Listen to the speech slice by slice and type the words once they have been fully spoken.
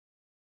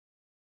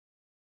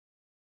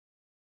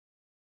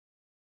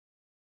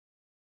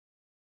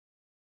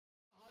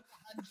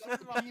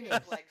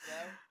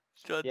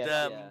God Yeah,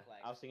 damn. yeah.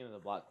 I was thinking of the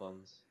black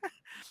ones.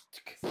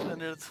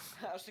 And it's...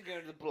 I was thinking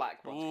of the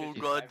black ones. Oh, 'cause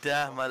you god know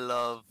damn, I everyone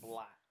love. is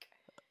black.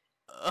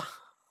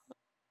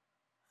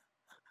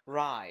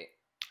 Right.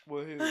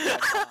 Woohoo. well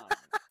done.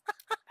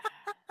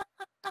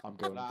 I'm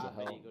going There to are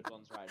many hell. good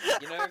ones right now.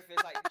 You know, if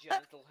there's like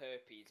genital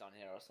herpes on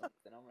here or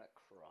something, I'm gonna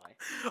cry.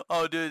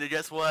 Oh, dude, it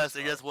gets worse.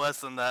 It gets worse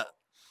than that.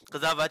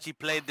 Because I've actually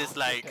played this,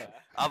 like...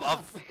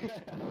 I've...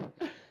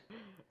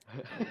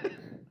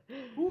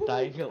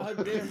 Daniel.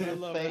 God damn it, I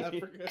love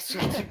Africa.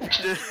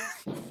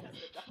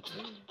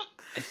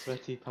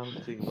 Sweaty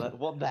panting.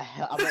 What the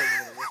hell? I'm not even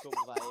gonna look up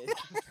what that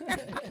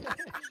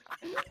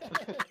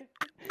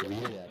is.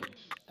 Really,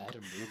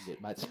 Adam reads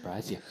it. Might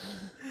surprise you.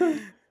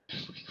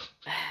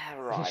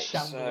 Right, so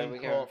Shambling we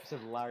go. corpse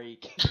of Larry.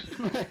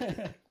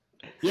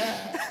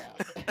 Yeah.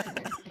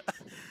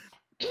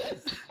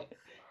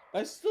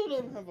 I still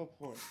don't have a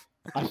point.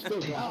 I still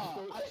don't.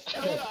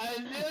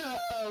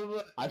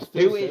 I've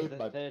still Who is saved the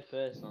my... third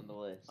person on the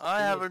list?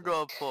 I haven't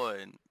got a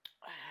point.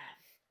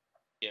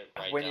 Get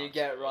right When down you to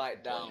get it.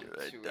 right down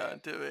Right to down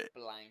it, to it.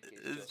 blank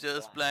It's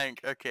just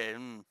blank. Okay.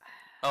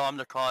 Oh, I'm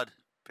the card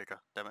picker.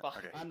 Damn it.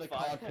 Okay. I'm the Fine.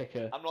 card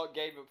picker. I'm not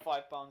gave up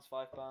 £5,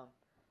 £5.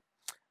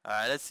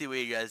 Alright, let's see what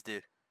you guys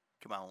do.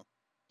 Come on.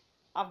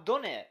 I've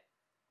done it.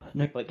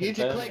 Click You need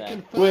to confirm click there.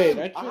 confirm.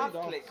 Wait, I have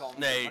clicked on.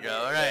 There you it. go, There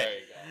alright. There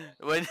you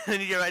go. When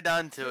you get right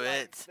down to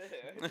it,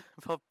 Third.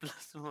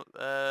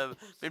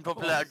 being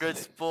popular at good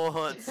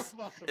sports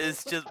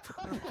is just...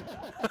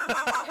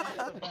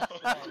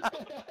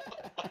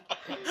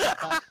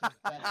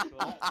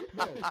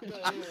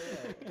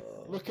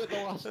 Look at the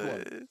last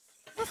one.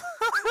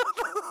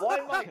 Why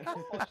my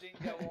card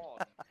didn't go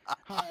on?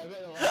 Hi, I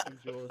bet the last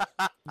one's yours.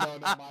 No,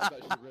 mine's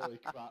actually really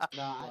crap.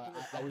 Nah,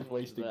 I was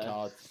wasting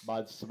cards.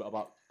 Mine's something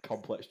about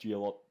complex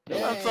geolo.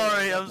 I'm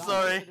sorry, I'm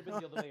sorry. It should have been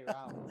the other way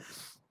around.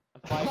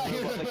 And find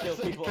robots that kill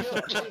people.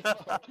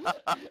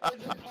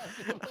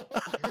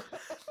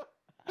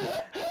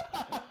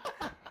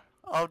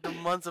 After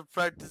months of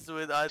practice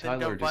with, I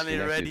think Tyler I'm finally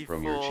ready disconnected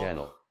from for... your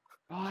channel.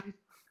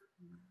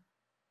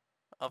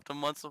 After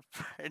months of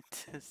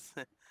practice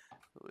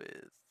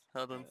with...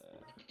 Hold on.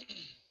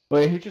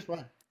 Wait, who just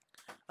won?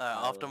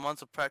 After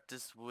months of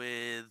practice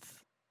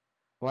with...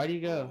 Why do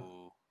you go?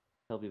 Ooh.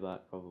 He'll be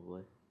back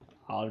probably.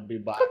 I'll be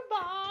back.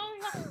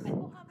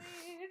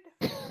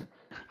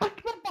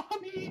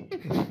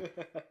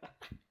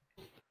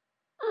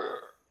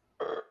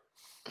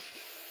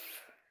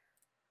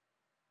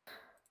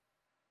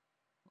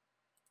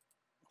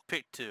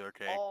 Pick two,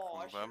 okay. Oh,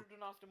 I should confirm. have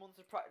done after months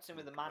of practicing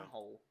with a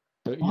manhole.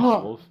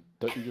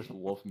 Don't you just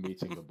love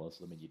meeting a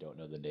Muslim and you don't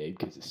know the name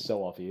because it's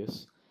so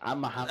obvious?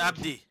 I'm Mohammed.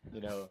 Abdi.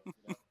 You know.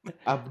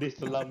 Abdi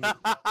Salam. My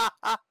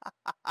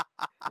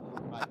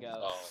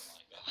girl. Oh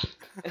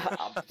my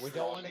god. We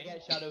don't want to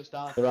get shadow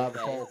started. They're either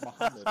called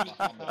Mohammed or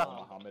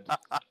Mohammed.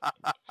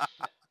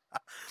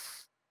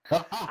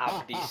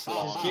 Abdi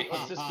Salam.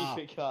 Let's just keep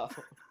it calm.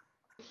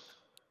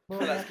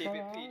 Let's keep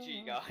it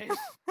PG, guys.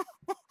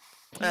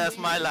 That's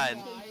my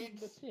line.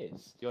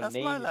 Your That's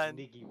name my is line.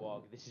 Niggy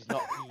Wog. This is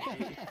not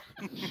PG.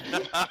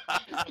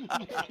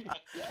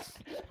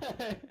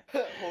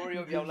 Hurry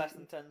up, you have less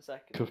than 10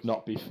 seconds. Could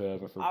not be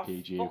further from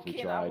PG if we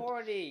I've tried.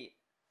 already...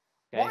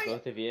 Okay, Why?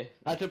 both of you.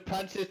 I had to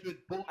practice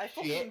with bullshit. I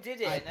fucking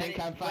did it, I and then think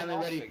it I'm went finally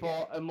off ready again.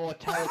 for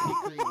immortality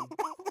cream.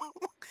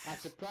 I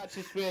had to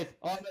practice with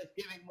almost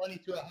giving money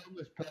to a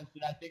homeless person.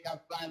 I think I'm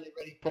finally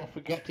ready for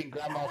forgetting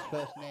grandma's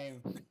first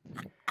name.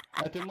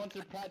 After months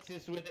of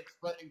practice with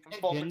exploding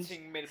pigeons,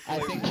 Vomiting mid I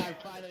think I'm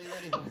finally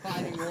ready for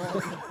finding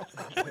water.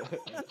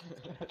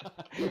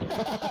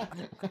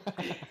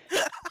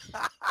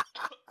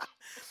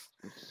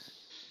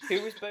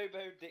 Who was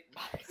Bobo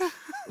Dickbag?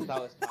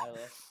 That was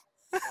Tyler.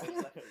 That was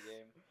left the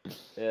game.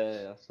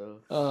 Yeah, so.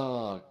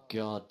 Oh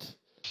god.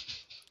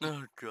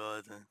 Oh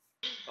god.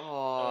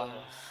 Oh.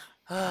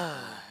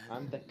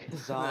 I'm the No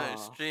Kazaa.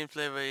 extreme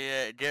flavor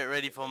yet. Get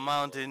ready for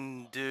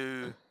Mountain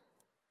Dew.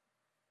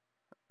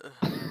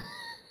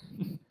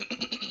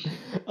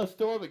 I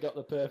still haven't got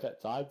the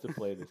perfect time to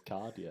play this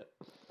card yet.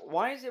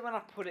 Why is it when I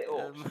put it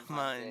up, sometimes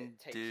Mine it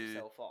takes do.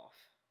 itself off?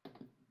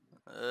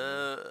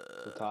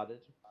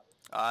 Retarded.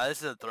 This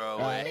is a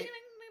throwaway.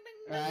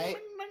 Right.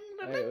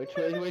 Wait,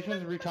 which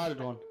one's the retarded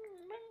one?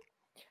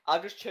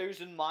 I've just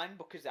chosen mine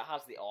because it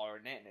has the R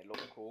in it and it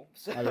looks cool.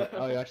 So.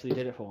 Oh, you actually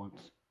did it for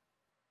once.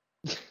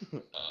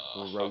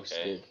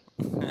 Roasted.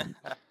 Whatever.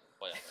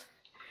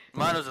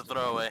 Mine was a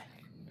throwaway.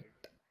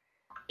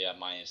 Yeah,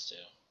 mine is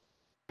too.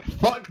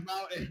 Fuck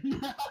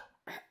Mountain!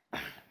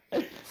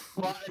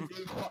 Martin,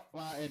 dude, fuck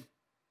Martin.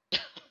 2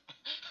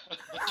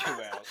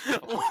 hours.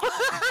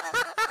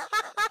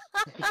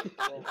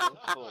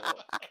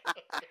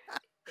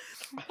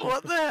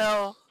 What the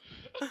hell?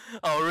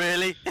 Oh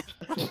really?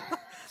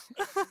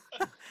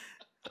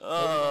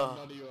 Oh.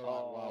 None of you are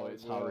like, wow,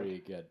 it's Harry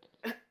again.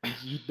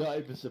 You're not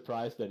even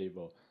surprised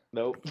anymore.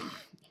 Nope.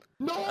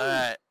 No!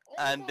 Alright,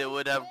 and they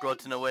would have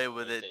gotten away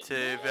with it too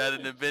if it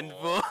hadn't have been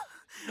for...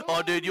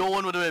 Oh dude, your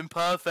one would have been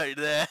perfect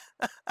there.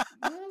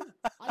 No,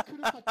 I could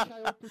have had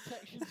child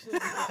protection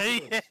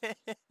services.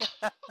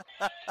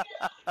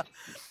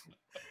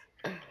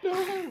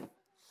 No!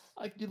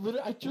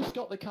 I just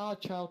got the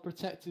card Child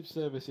Protective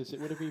Services. It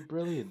would have been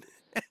brilliant.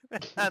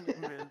 I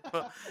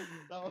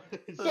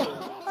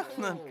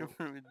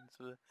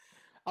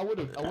would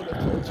have told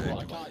you, but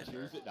I can't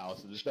choose it now,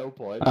 so there's no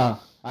point.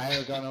 Oh, I would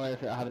have gone away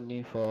if it hadn't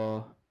been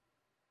for...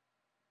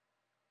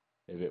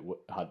 If it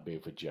hadn't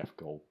been for Jeff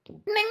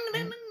Goldblum.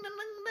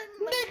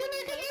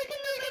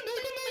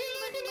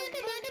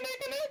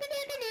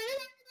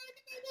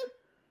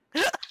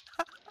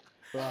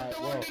 Right,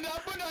 well...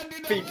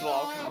 People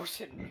are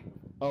crossing.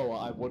 Oh,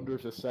 I wonder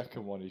if the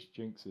second one is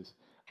Jinx's.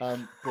 But...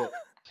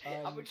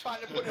 I've been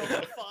trying to put it on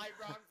 5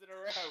 rounds in a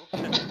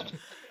row.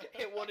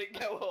 It wouldn't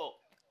go up.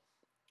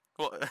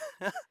 What?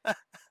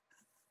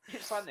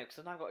 It's fine though, because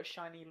I've now got a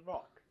shiny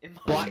rock in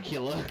my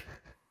Blackula.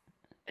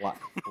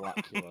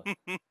 Blackula.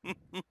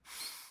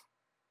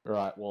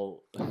 Right,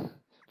 well...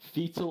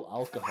 Fetal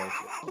alcohol.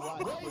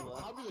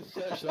 Blackula. I'm gonna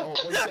search that up.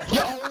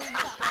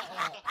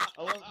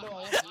 I wasn't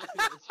looking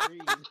at the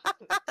screen.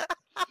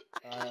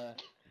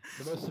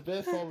 The most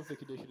severe form of the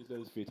condition is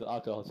known as fetal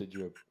alcohol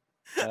syndrome.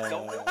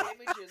 Don't look at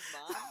images,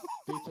 man.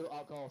 Fetal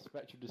alcohol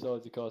spectrum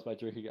disorder caused by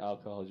drinking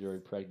alcohol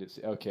during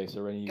pregnancy. Okay,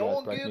 so are any of you Go guys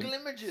on pregnant? Google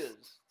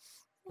images.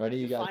 Are any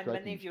of you guys Find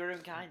pregnant? many of your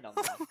own kind on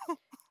there.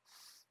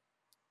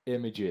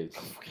 Images.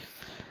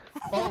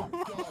 Oh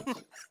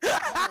god.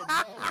 Oh,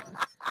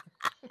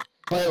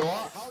 no. Wait,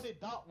 what? How did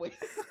that win?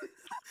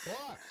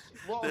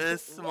 What?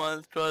 This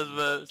one's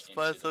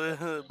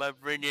sponsored by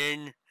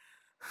bringing.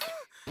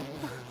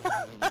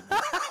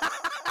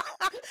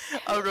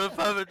 I'll go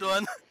perfect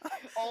one.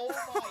 Oh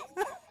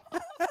my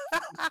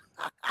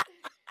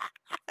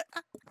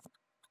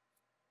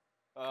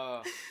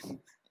god.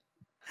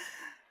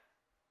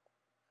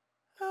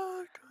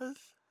 Oh god.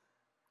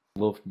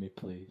 Love me,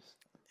 please.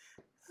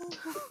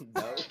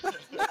 No.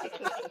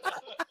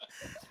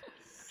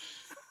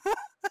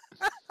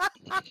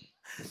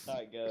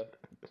 Alright, go.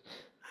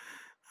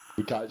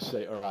 You can't just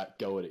say, alright,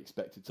 go and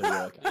expect it to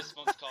work. This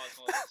month's cause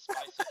was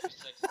Spice Up Your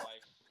Sex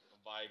Life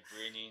by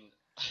bringing.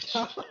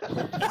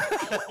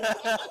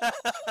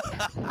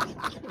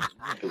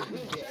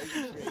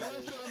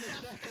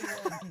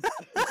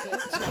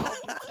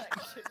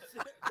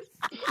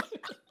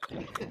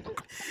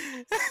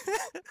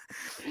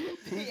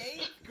 The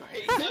 8th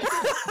grade.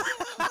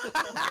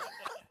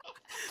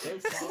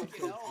 Those cards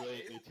go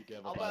greatly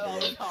together, I'm by the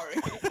way. sorry.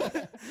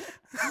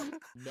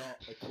 Not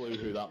a clue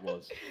who that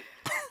was.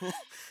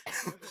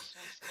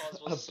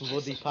 A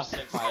bloody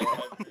pacifier.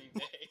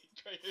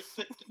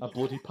 A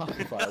bloody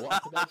pacifier? What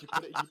happened then? You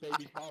put it in your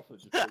baby's mouth and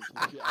just takes the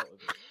shit out of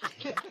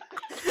it?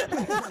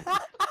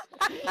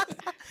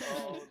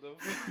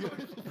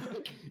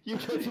 You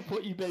go to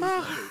put your baby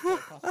to sleep, put a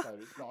pacifier,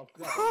 it's not a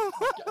grab it,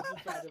 get on the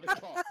side of the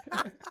cock.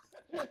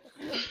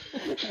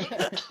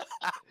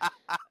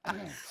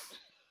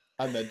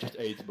 And then just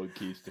AIDS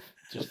monkeys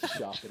just to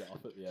sharpen it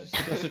off at the end.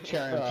 Just a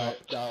cherry Right,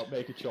 now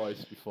make a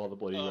choice before the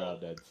bloody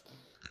round ends.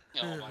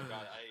 Oh my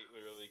god, I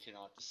really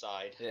cannot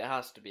decide. It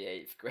has to be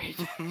 8th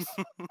grade.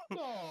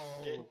 No!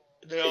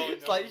 No,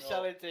 It's like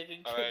Shelley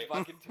taking kids Alright,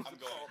 back into I'm the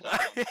going. car.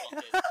 Fuck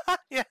it.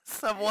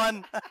 Yes, I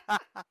won.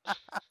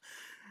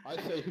 I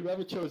say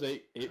whoever chose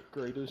 8th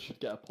graders should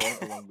get a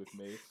point along with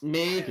me.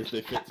 Me? Because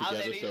they fit And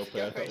they together need so to go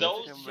perfectly.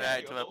 Those Come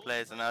back to my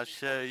place and I'll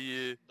show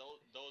you.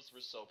 Those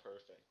were so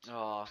perfect.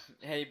 Oh,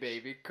 hey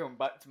baby, come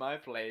back to my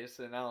place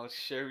and I'll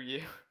show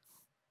you.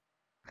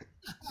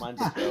 Mine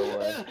just go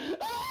away.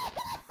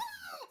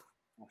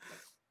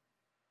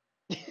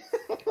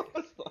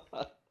 What's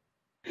that?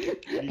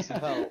 Need some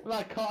help.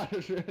 That card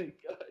was really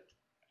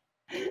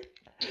good.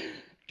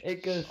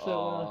 It goes so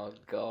well. Oh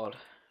god.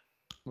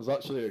 There's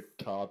actually a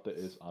card that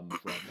is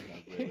unfriendly, and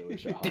I really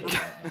wish I had it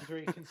right now.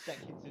 3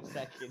 consecutive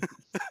seconds.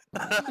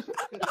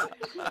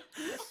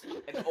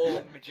 An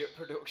all midget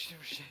production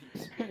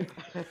sheet.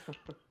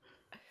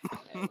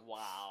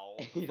 Wow.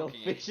 You don't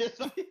Fucking- fish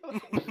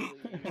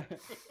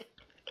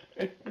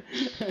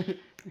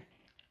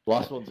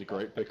Last one's a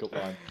great pickup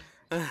line.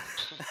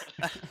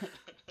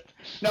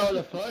 No,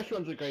 the first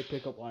one's a great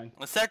pickup line.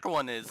 The second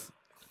one is.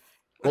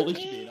 Well, at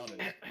least you're being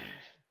honest.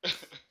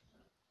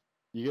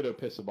 You're gonna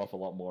piss them off a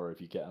lot more if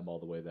you get them all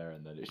the way there,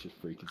 and then it's just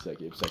 3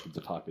 consecutive seconds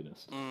of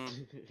happiness.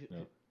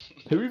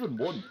 Who even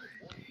won?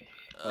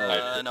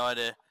 No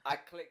idea. I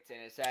clicked it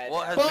and it said.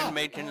 What has been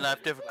making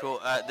life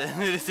difficult at the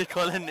nudist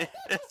colony?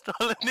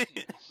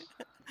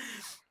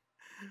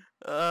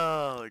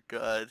 Oh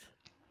god.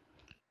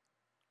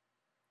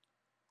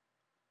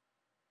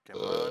 Come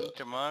on,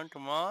 come on,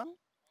 come on.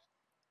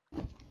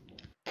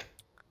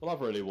 Well, I've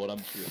really won. I'm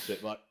just gonna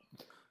sit back.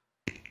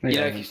 You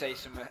know, if you say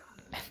something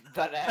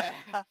that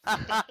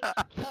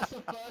That's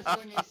the first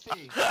one you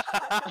see.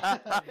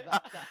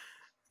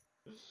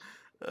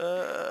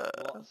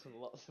 Lots and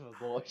lots of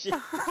abortion.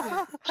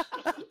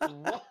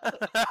 What?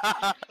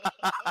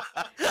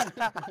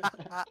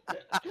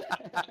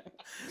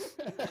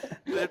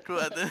 Left to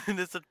at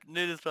the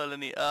nudist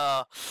colony.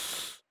 Ah.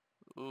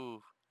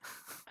 Ooh.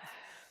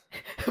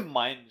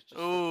 mine's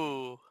just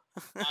Ooh.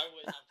 I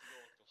would have to go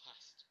with the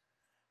West.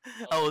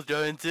 I was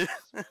going to.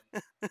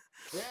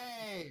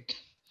 Yay!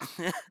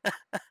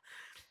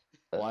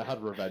 Oh, I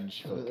had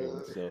revenge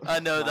fucking, so. I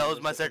know, that Mine was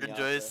was my the second pinata.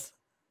 choice.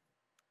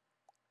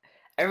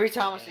 Every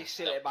time I see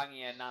Silly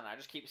banging a nana, I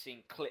just keep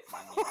seeing clip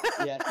banging.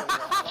 Yeah, so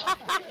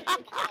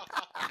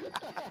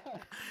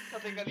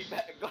Nothing any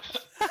better, guys.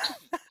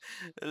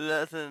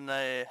 That's a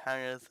night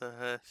hangers a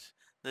hush.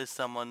 There's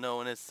someone no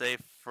one is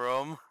safe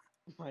from.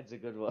 mine's a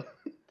good one.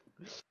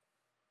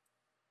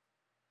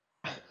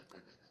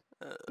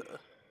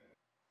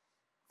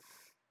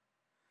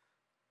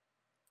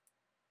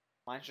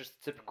 Mine's just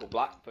a typical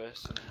black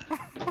person.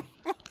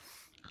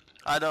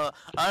 I don't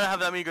have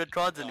that many good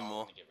cards No, I'm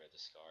anymore. gonna get rid of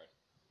this card.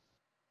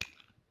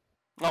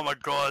 Oh my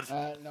god.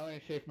 No one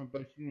is safe from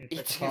bushing.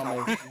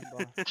 Eating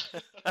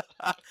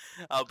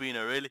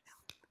Albino, really?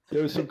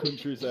 There are some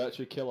countries that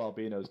actually kill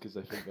albinos because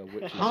they think they're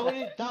witches. How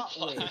did that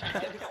win?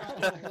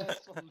 The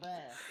worst one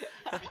there.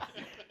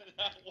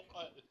 That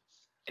was.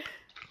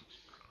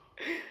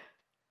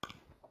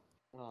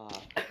 Ah.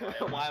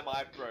 Why am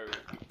I broke?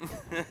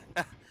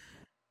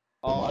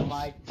 Oh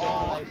my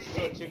god,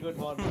 such a good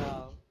one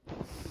now.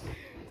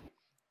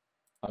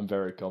 I'm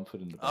very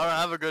confident about Alright,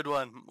 have a good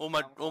one. All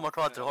my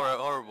cards are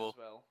horrible.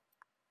 Well.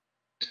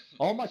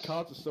 All my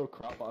cards are so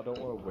crap, but I don't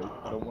want to wait.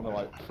 I don't want to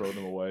like throw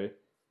them away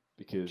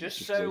because Just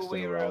it's so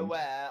wasting we're around.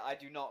 aware, I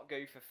do not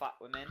go for fat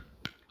women.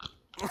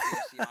 You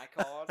see my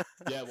card?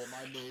 Yeah, well,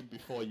 my name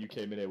before you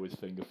came in here was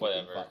finger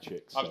fucking Whatever. fat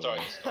chicks. I'm so-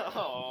 throwing this card.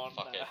 Oh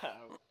Fuck it.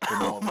 no.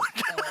 Come on.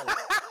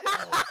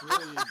 Oh,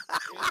 brilliant.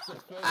 It's the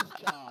first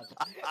card.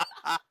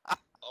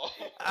 Oh.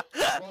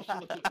 Whilst you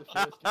look at the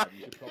first card,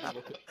 you should probably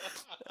look at.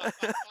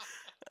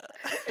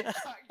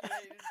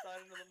 Ejaculated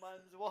inside another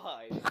man's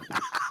wife.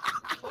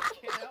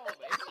 Fucking hell,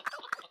 mate.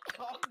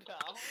 Calm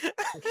down.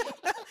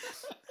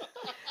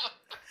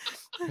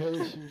 Hey,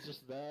 she was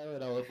just there,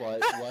 and I was like,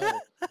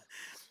 well,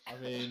 I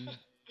mean,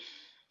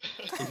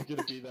 if you're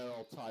gonna be there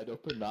all tied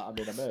up in that, I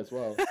mean, I may as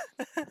well.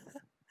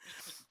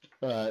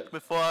 Alright,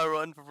 Before I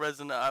run for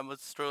president, I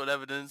must throw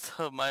evidence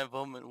of my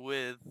involvement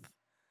with.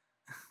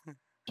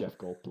 Jeff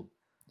Goldblum.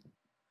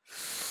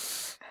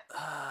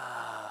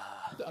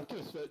 I'm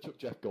gonna search up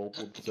Jeff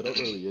Goldblum because I don't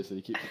know who he is, and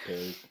he keeps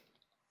appearing.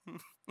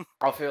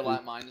 I feel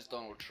like mine is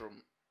Donald Trump.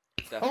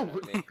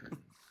 Definitely.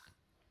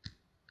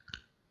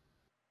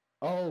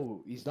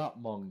 Oh, he's that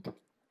monk.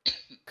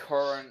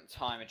 Current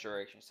time of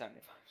duration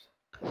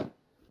 75.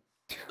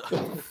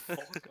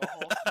 Fuck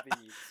off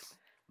these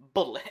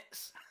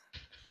bullets.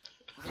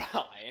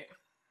 Right.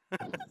 I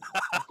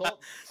thought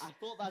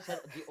that said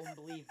the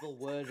unbelievable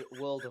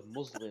world of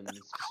Muslims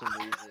for some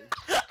reason.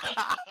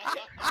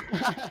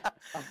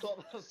 I thought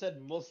that said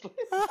Muslim.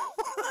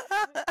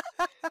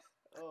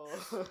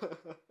 Oh.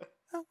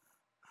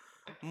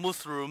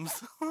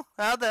 Mushrooms.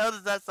 How the hell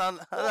does that sound?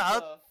 What How,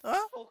 the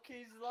huh? fuck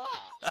is that?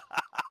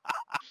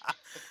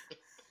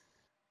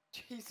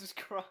 Jesus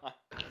Christ.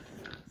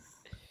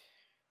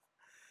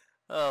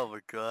 Oh my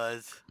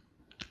god.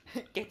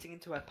 Getting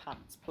into her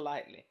pants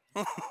politely.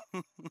 I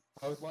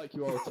would like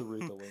you all to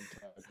read the link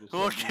out. Just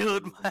What so you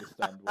killed can my-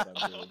 understand what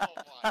I'm doing. Oh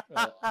my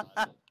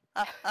god.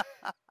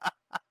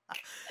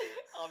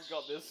 I've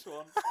got this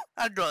one.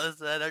 I got this,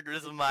 man.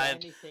 This is mine.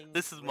 Anything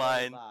This is really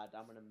mine. Bad,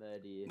 I'm gonna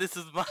murder you. This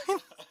is mine.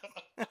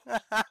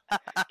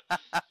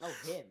 Oh,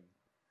 him.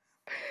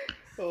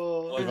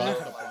 Oh, What If I about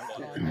had a blank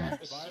card right-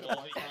 if I had a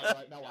blank card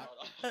right now,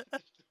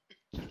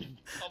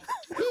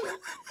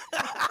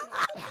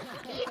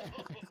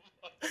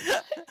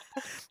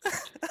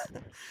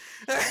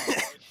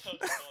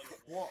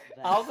 What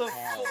the How the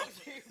hell? fuck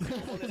do you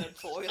fall in a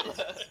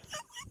toilet?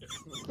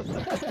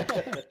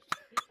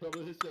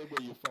 Probably the same way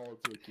you fall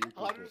into a cucumber.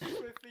 I'm just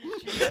swiftly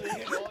choosing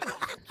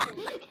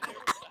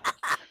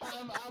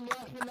I'm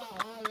laughing that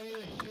hard,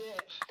 really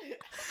shit.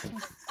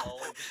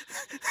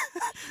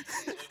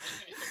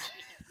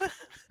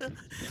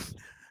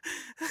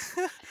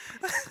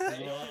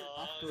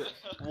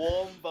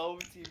 warm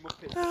bounty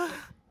muppet.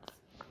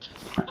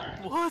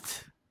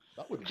 What?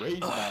 That would rage,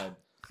 man.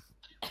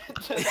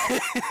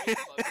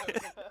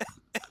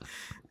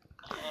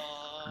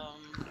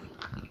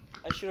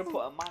 I should have put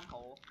a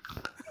manhole.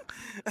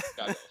 Gotta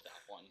go with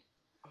that one.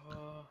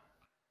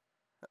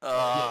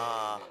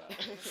 Ah.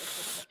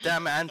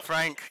 Damn it, Anne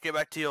Frank. Get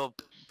back to your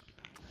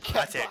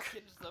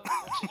attic.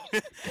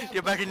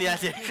 Get back in the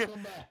attic.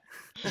 Come back.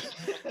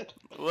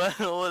 What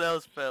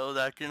else failed?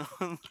 I can.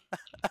 Oh my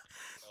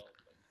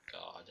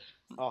god.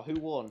 Oh, who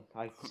won?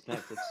 I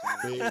disconnected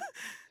someone. Me.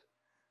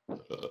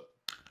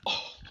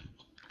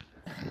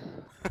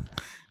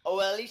 Oh,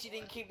 well, at least you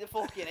didn't keep the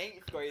fucking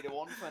 8th grader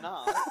one for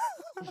now.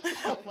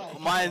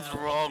 Mine's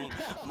wrong.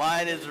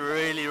 Mine is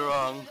really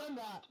wrong.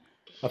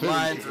 I think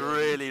Mine's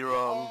really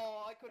wrong.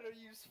 Oh, I could have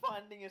used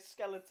finding a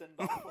skeleton,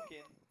 not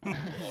fucking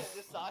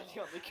deciding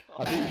on the I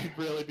card. think you should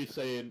really be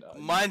saying.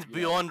 Mine's yeah.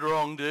 beyond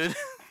wrong, dude.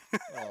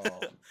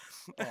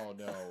 Oh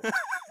no.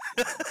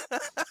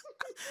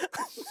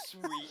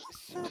 Sweet,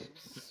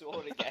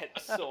 sword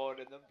against sword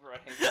in the brain,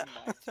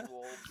 mighty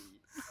war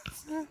beat.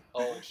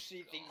 Oh,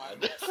 She think my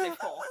God. massive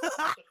hole.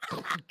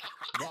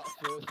 That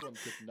first one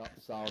could not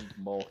sound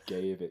more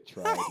gay if it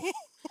tried.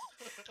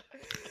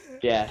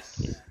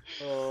 Yes.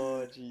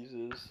 Oh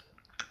Jesus.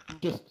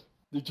 Just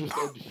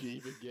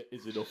unsheathing it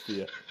is enough for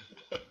you.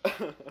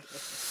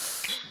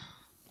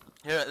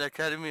 Here at the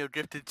Academy of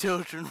Gifted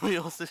Children, we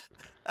also.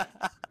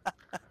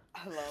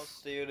 Allow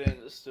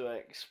students to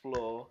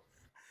explore.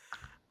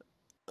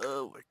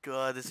 Oh my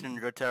god, this is gonna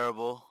go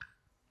terrible.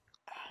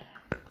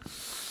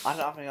 I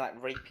don't have any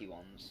like rapey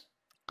ones.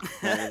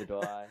 Neither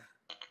do I.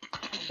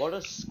 What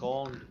does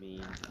scorned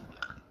mean?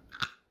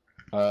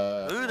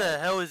 Who the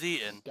hell is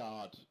eating?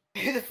 Scarred.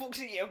 Who the fuck's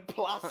eating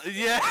plastic?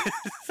 Yeah,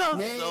 it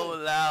sounds so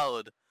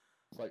loud.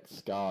 It's like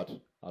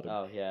scarred. Adam.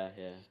 Oh, yeah.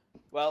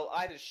 Well,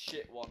 I had a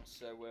shit one,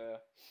 so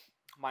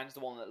mine's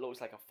the one that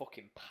looks like a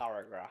fucking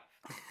paragraph.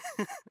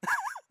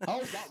 How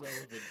is that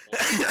relevant?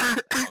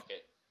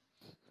 Okay.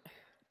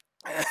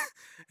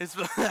 It's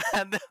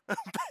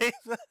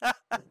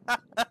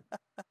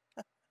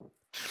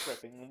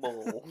Tripping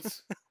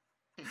balls.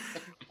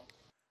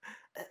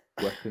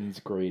 Weapons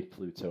grade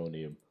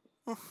plutonium.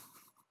 I'm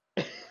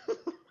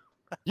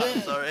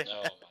sorry.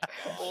 Oh my god.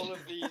 All of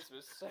these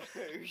were so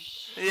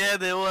shit. Yeah,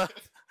 they were.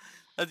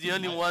 That's the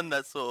only one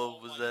that sort All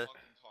of was my there.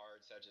 fucking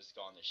cards have just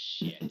gone to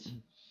shit.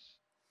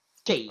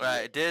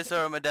 Right, dear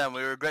sir and madam,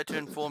 we regret to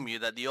inform you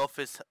that the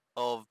office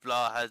of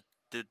blah has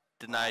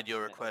denied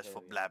your request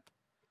for blab.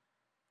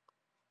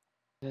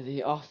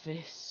 The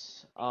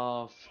office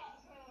of...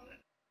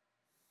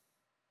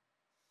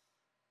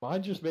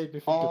 Mine just made me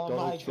think Oh of my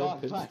Donald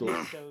Trump god, that instantly.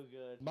 is so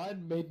good.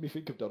 Mine made me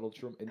think of Donald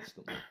Trump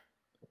instantly.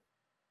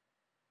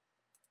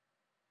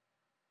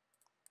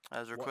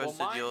 Has Well, requested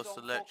mine's your on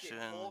fucking selection.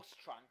 horse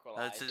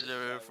That's tranquilizers,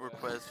 the so,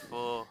 request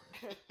for.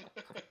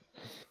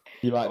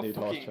 You might Oh, need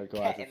horse fucking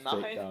tranquilizer to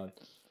ketamine. take down.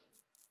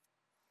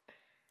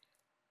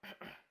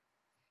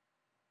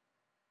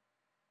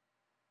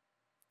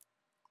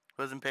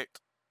 Wasn't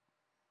picked.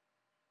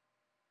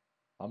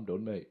 I'm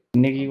done, mate.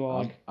 Niggy I'm,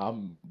 Wog.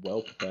 I'm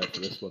well prepared for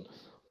this one.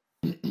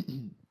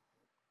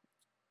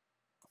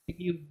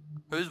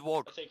 Who's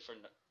Wog? I think for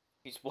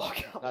He's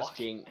walking. That's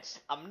Jinx.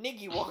 I'm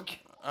Niggy Wog.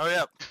 Oh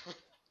yeah.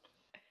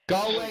 Go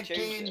I chose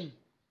again! it.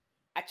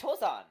 I chose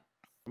that.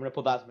 I'm gonna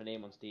put that as my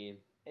name on Steam.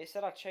 It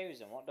said I chose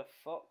him. What the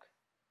fuck?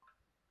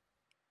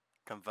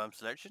 Confirm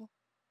selection?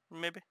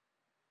 Maybe.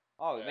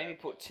 Oh, it made me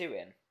put 2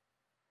 in.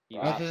 You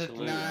Right.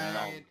 absolute Nice.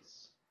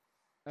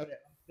 nonce.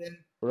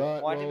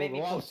 Right, Why'd you well, make the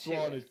me put last two?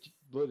 one is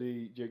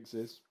bloody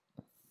Jinx's.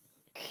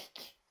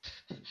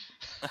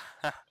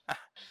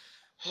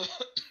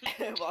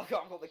 Well, I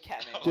can't put the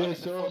ketamine. Dear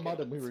sir and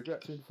madam, we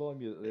regret to inform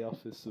you that the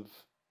office of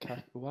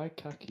why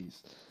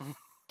khakis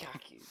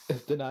Khakis.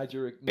 has denied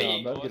your. No,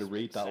 I'm not going to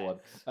read that one.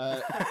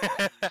 A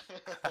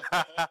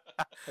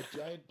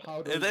giant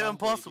powder. Is that even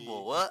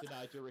possible? What?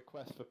 Denied your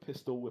request for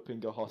pistol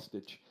whipping a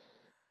hostage.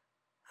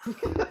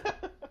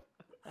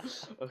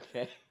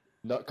 Okay.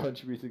 Not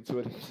contributing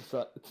to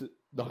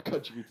not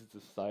contributing to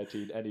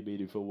society in any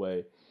meaningful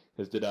way.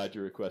 Has denied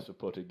your request for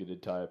putting an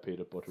entire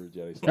peanut butter and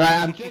jelly Right,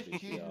 I'm sandwich just in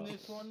choosing VCR.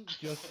 this one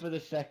just for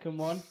the second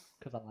one,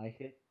 because I like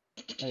it.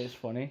 It's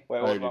funny. Wait,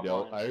 I what already about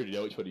know. mine? I already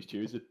know which one he's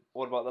choosing.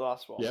 What about the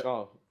last one? Yep.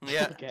 Oh.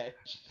 Yeah. Okay.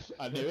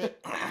 I knew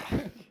it.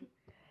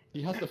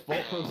 He has the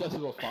thought process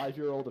of a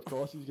 5-year-old. Of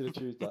course, he's going to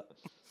choose that.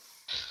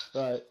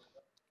 Right.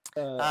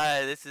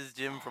 Hi, this is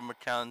Jim from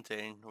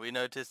accounting. We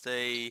noticed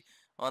a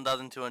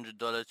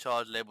 $1,200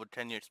 charge labeled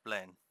 "Can you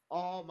explain?"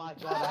 Oh my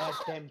god, I had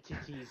them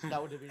titties.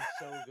 That would have been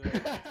so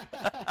good.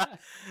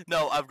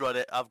 No, I've got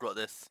it. I've got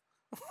this.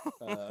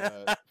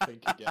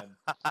 Think again.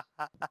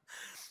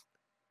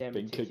 Them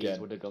Think titties again.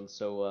 would have gone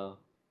so well.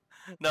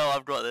 No,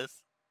 I've got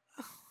this.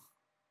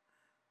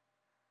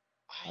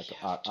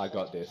 I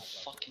got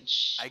this. Fucking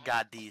shit. I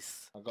got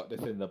this. I got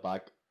this in the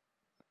bag.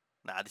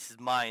 Nah, this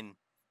is mine.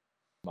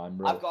 Mine,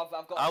 bro. I've got.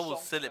 I a will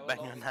song seal to it go back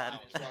along in with hand.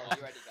 mine as well.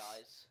 You ready,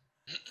 guys?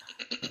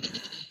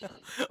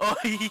 Oh,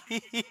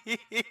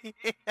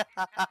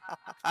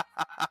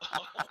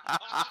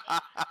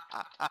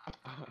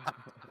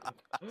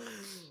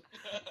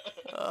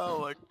 oh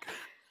my god.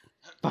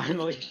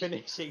 Finally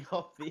finishing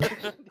off the Girls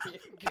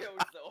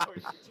that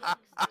already took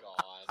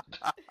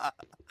God.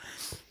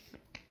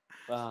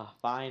 Ah,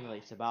 finally,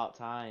 it's about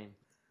time.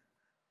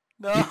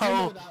 No.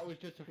 That was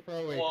just a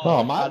throw in. Whoa. Oh,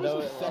 I mine know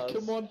was it the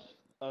second was. one.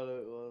 Oh,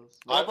 it was.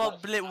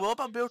 What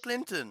about Bill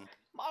Clinton?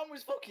 Mine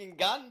was fucking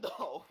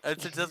Gandalf. A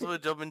successful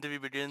job interview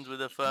begins with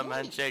a firm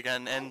handshake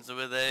and ends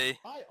with a.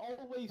 I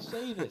always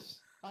say this.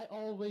 I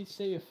always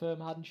say a firm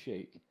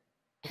handshake.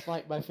 It's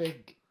like my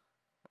thing.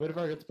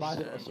 Whenever I get to buy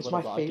it, It's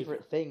my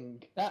favourite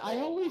thing. I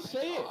always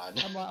say it.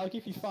 God. I'm like, I'll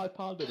give you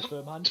 £5 with a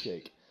firm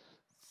handshake.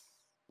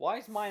 Why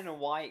is mine a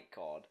white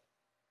card?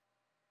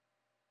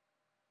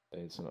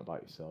 Saying something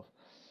about yourself.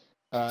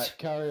 Alright,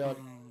 carry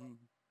on.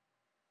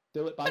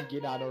 Do it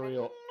banging and hurry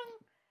up.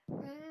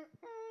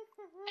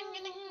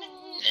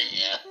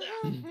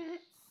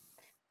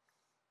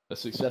 A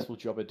successful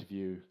job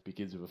interview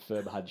begins with a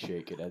firm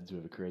handshake and ends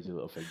with a crazy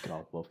little thing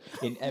called love.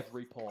 In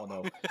every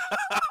porno.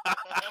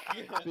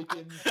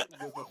 begins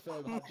with a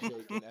firm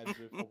handshake and ends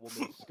with a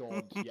woman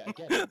scorned yet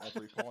again in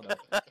every porno.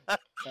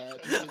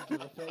 Begins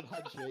with a firm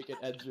handshake and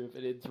ends with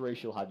an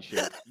interracial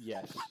handshake.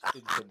 Yes,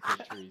 in some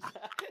countries.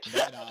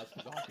 Not in ours,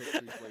 because our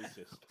country's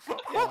racist.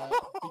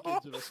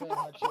 Begins with a firm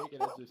handshake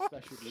and ends with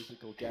special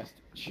musical guest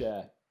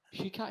Cher.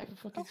 She can't even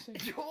fucking sing.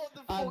 What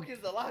the fuck is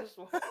the last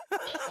one?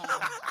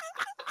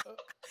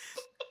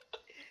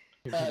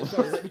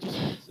 Sorry, let me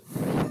just.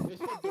 This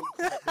one don't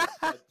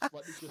quite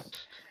make sense.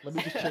 Let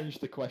me just change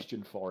the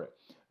question for it.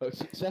 A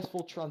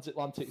successful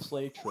transatlantic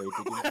slave trade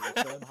begins with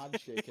a firm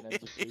handshake and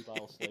ends with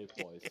female slave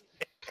boys.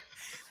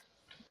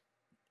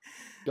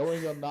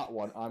 Going on that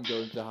one, I'm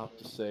going to have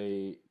to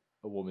say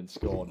a woman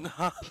scorned.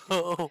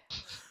 No.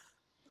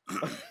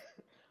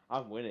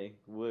 I'm winning.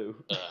 Woo.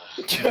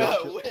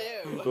 Woo.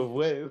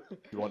 Woo.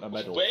 You want a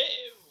medal? Woo!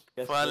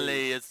 Yes,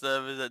 Finally, a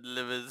service that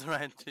delivers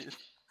right to.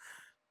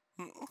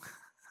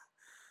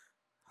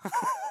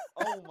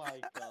 Oh my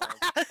god.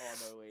 Oh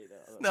no, wait.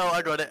 No,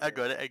 I got it. I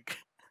got it.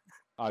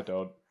 I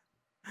don't.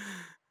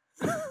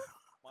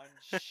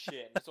 Mine's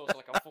shit. It's also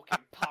like a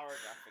fucking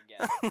paragraph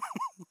again.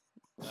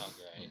 Oh,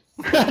 great.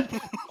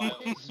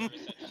 Violent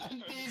service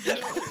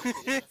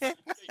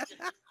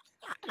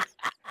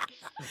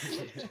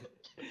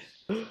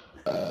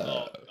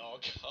oh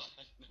god.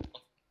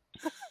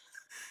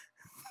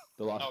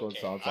 The last one Okay,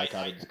 sounds like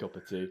I- Adam's cup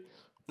of tea.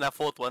 That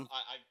fourth one.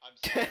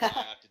 I'm sorry, I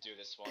have to do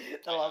this one.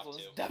 The I last have one's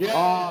to. definitely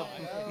Oh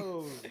mine.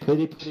 no.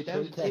 Pretty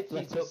Them princess, titties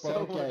let's are up so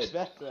on much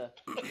again. better.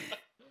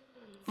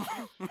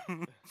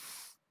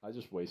 I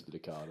just wasted a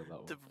card on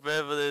that To one.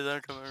 prepare for this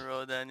oncoming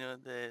road, Daniel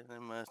Day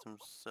immersed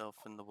himself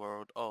in the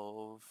world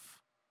of.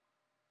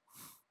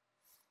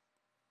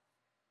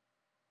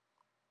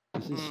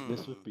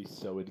 This would be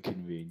so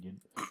inconvenient.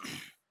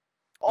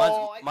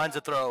 Oh, I Mine's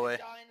a can't throwaway.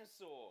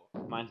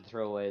 Dinosaur. Mine's a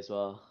throwaway as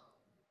well.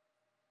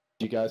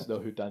 Do you guys know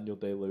who Daniel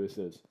Day-Lewis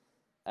is?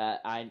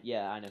 I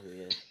know who he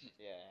is.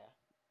 Yeah.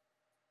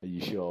 Are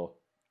you sure?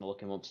 I'll look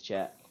him up to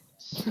check.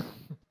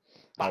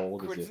 How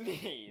old Backwards is he?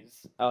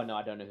 knees. Oh no,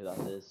 I don't know who that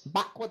is.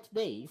 Backwards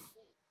knees?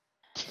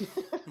 That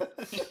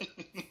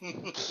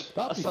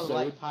That'd be sounds so...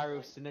 like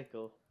Pyro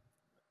Cynical.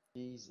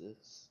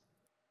 Jesus.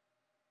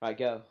 Right,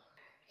 go.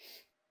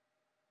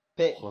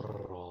 Pick.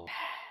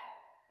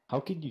 How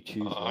can you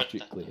choose Oh,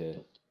 logically here?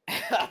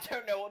 I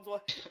don't know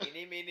what.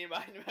 Eeny, meeny,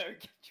 miny, moe.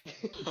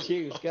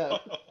 Choose, go.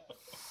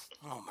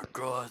 Oh my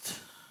god.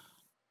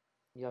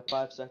 You have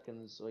 5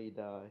 seconds or you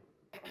die.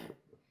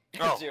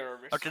 Oh, Zero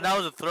okay, that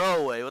was a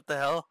throwaway. What the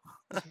hell?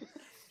 I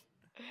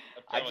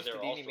Apparently just they're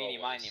did all eeny, meeny,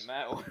 miny,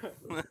 throwaways.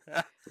 moe.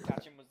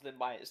 Catch him with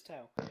by its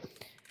tail.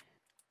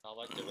 Not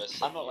like the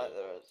rest I'm of not you. like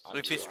the rest. I'm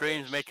Weekly too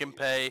streams rich make him to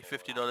pay use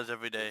it. $50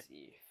 every day.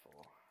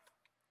 E4.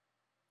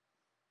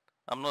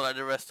 I'm not like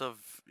the rest of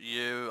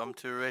you. I'm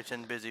too rich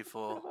and busy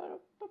for.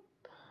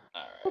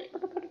 Alright.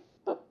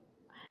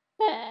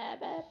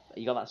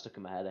 You got that stuck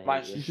in my head, I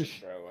Mine's hate you. just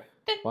a throwaway.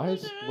 Why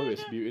has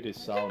Lewis muted his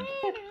sound?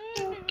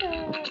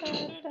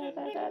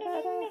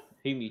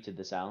 Who muted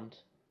the sound?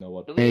 No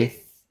one. Luis,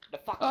 the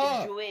fucking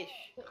Ah. Jewish.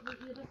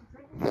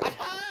 I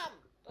can't.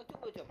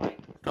 Don't do it, mate.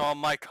 Come on,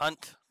 Mike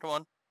Hunt. Come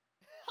on.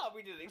 Oh,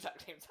 we did the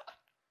exact same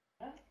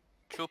time.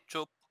 Choop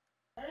choop.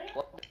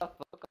 What the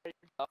fuck are you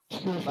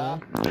talking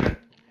about?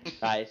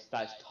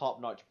 That's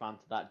top-notch banter,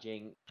 that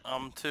jing.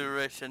 I'm too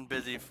rich and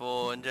busy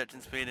for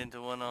injecting speed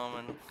into one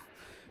arm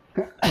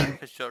and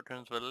his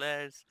shotguns for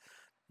legs.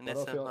 And I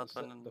it's don't feel not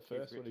like fun. the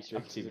first one he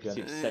Actually, jinxes again.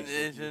 it's-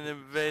 It's an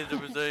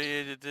invasion of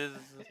the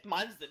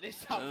Mine's the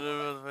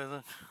Nissan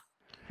one.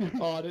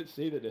 Oh, I didn't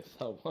see the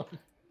Nissan one.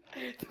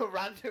 The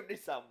random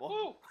Nissan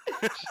one.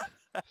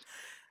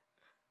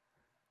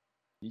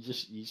 You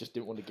just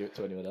didn't want to give it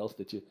to anyone else,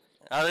 did you?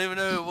 I don't even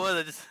know who it was.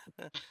 I just.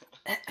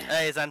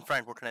 Hey, it's Anne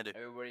Frank. What can I do?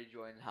 Everybody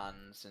join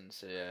hands and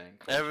say,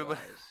 Everybody.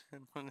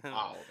 Oh,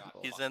 God.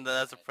 He sent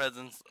that as a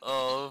presence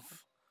of.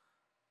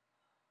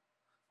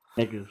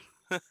 Niggas.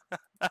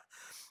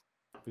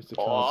 Who's the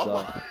Oh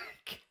cards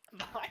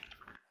my.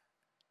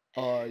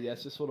 Oh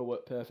yes, this one will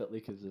work perfectly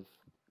because of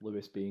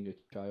Lewis being a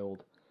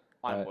child.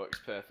 Mine works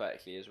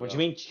perfectly as well. What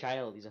do you mean,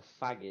 child? He's a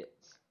faggot.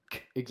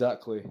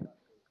 Exactly.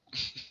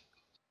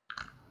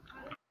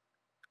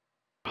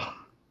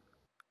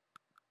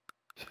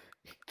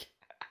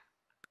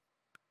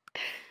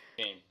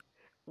 Game.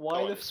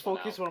 Why Oh, the this one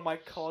fuck is out. one of my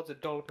cards a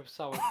dollop of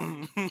sour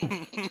cream?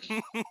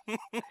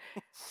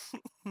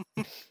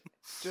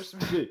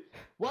 Just See,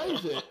 why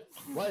is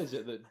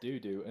it that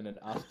doo-doo and an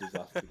ass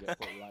disaster get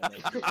put right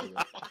next to each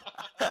other?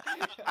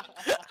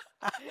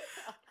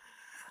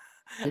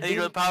 And you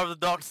got the power of the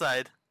dark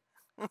side.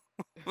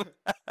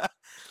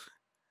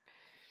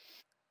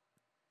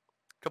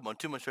 Come on,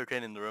 too much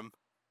cocaine in the room.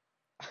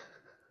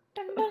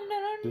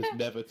 There's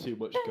never too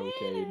much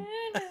cocaine.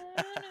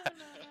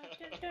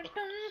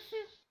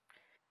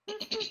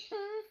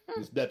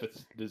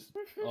 There's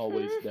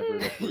always never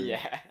enough room.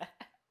 yeah.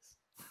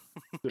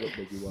 Shut up,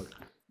 Mickey one.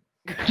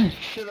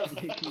 Shut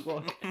up, Nicky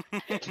One.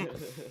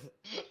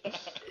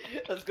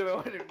 That's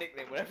gonna be my new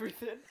nickname with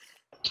everything.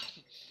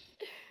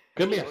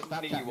 Give me a What's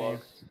Snapchat Nicky name. One?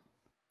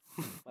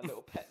 My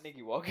little pet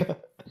niggy wog.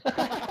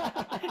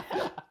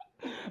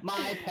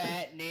 My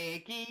pet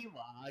Nicky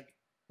Wog.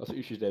 That's what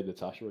you should name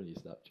Natasha on your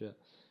Snapchat.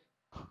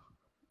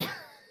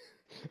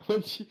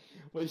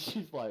 when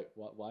she's like,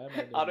 why am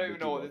I? I don't even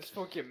know what this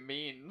fucking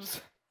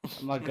means.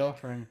 My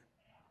girlfriend.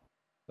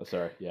 Oh,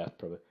 sorry. Yeah,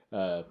 probably.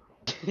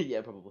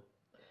 Yeah, probably.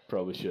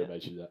 Probably should have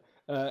mentioned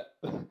that.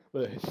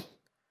 But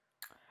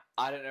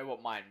I don't know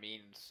what mine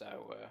means,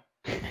 so.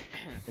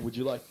 would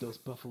you like those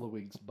buffalo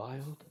wings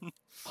mild,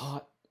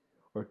 hot,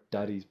 or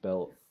daddy's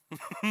belt?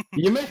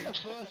 You missed the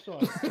first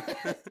one.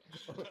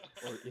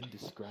 or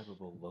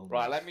indescribable loneliness?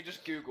 Right, let me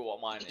just Google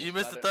what mine is. You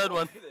missed I the don't third know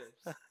one. what it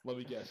is. Let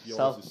me guess. Yours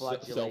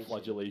Self-flagellation. is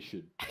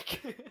self-flagellation.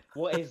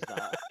 What is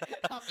that?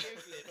 I'm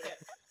Googling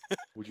it.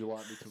 Would you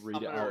like me to read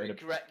I'm it gonna out in a?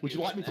 regret Would you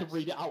like me Googling to this.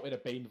 read it out in a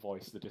Bane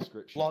voice? The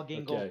description.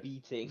 Flogging or Okay.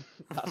 beating.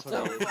 That's what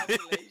it is.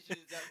 Self-flagellation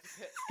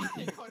is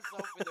hitting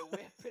oneself with a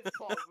whip as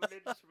part of a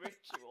religious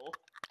ritual.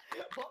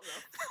 What the fuck?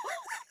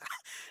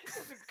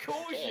 There's some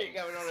cool shit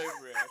going on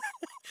over here.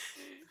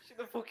 Shit,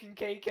 the fucking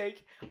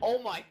cake.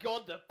 Oh my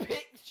god, the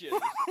pictures!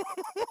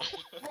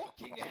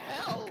 Fucking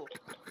hell!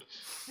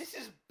 This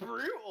is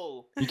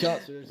brutal! You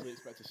can't seriously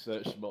expect to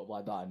search them up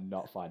like that and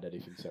not find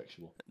anything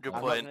sexual. Good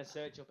I'm not point. gonna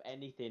search up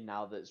anything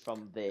now that's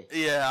from this.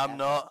 Yeah, I'm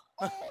not.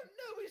 Oh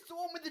no, it's the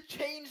one with the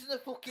chains and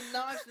the fucking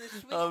knives and the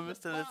switch. I'm in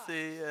Mr. the back.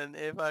 Tennessee, and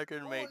if I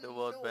could make Oh, the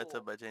world better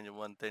no. by changing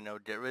one thing, I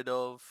would get rid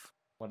of.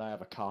 When I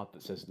have a card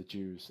that says the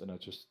Jews and I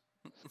just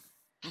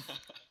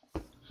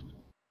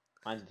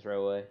Mine's a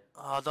throwaway.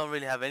 Oh, I don't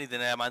really have anything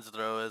there. Mine's a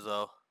throw as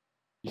well.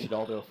 you should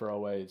all do a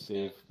throwaway and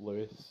see if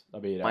Lewis. I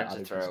mean, Mine's a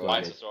Adam can throwaway. still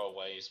Mine's a win.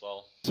 throwaway as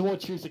well. Someone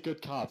choose a good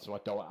card so I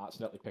don't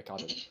accidentally pick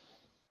Adam.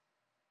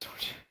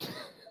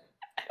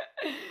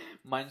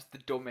 Mine's the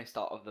dumbest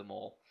out of them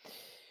all.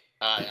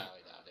 I know.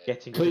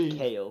 Getting Please. rid of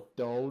kale.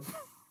 Don't.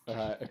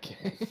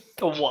 Okay.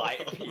 The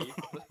white people.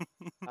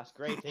 That's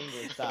great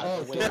English. That.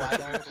 Oh, Way God, back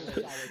that then.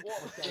 was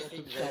What Sour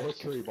English? sour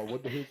cream. I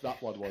wonder whose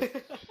that one was.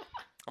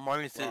 I'm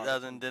ordering Well,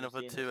 6,000 dinner you've for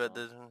seen two it at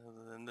the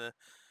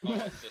Oh,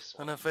 it's this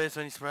on one. her face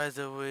when you surprise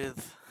her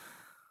with.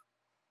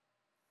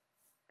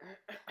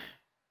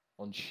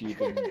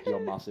 Unsheathing your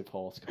massive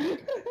horse cock.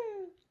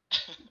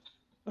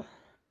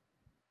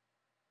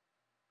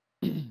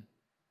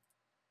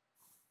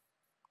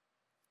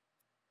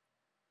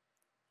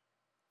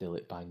 Still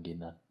it banging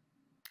then.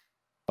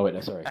 Oh wait,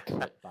 no, sorry,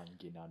 clip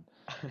banging on.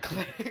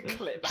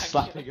 Clip back.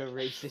 Slapping a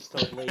racist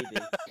old lady.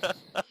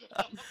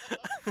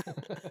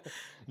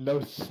 No,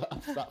 that's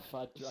that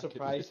fat dragon.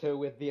 Surprise her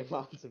with the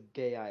amount of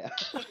gay I am.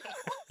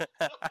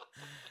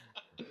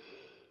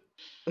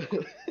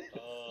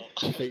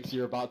 She thinks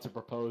you're about to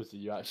propose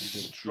and you actually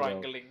just,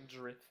 Strangling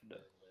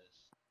drifter.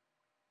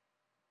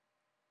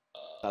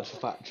 That's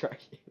fat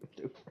tracking.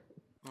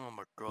 Oh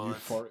my god.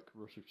 euphoric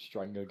rush of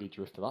strangling a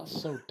drifter.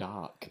 That's so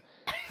dark.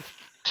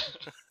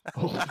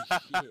 Holy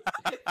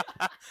shit.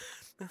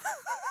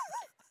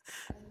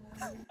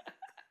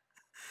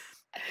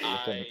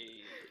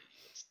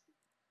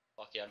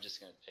 Fuck yeah, I'm just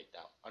gonna pick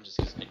that. I'm just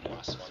gonna pick the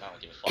last one. I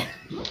don't give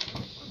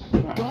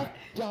a fuck. God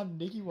damn,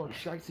 Niggy one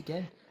strikes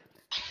again.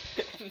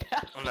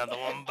 Another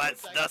one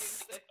bites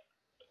dust.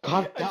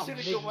 God I damn should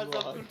have big got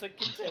myself one. into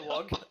Kinte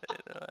Wog.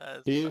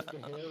 He is the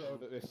hero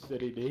that this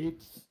city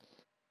needs.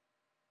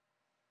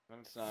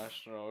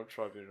 International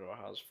Tribunal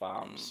has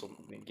found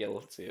something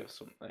guilty of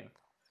something.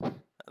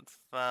 That's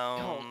Oh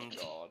found.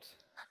 god.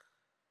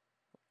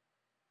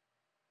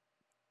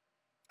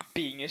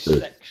 Being a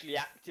sexually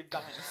active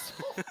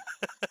dinosaur.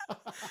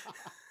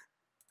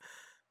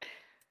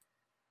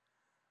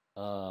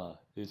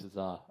 Who's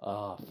that?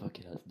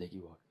 Fucking that's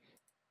Niggy one.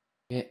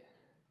 Yeah.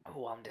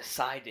 Oh, I'm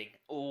deciding.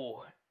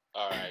 Oh,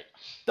 Alright.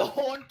 the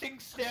haunting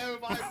stare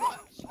of my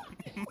watch.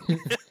 Wait,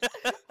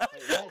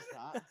 where's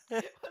that?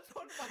 That's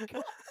one of my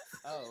cats.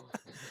 Oh.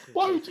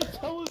 Why would you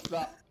tell us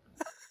that?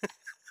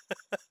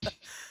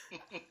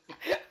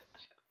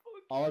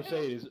 All I'm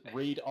saying is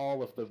read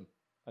all of them,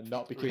 and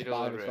not because Read all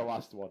mine of was the it.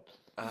 last one.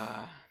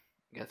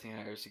 Getting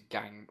out a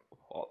gang.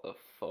 What the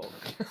fuck?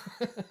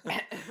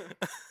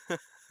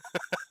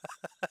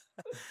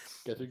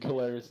 Getting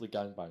hilariously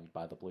gangbanged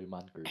by the Blue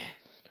Man Group.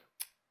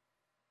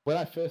 When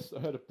I first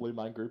heard of Blue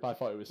Man Group, I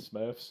thought it was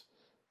Smurfs,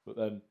 but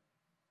then,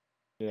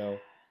 you know,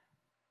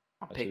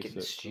 I'm I picking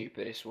the choose it.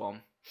 stupidest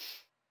one.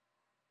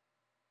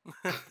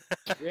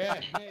 Yeah,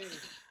 hey.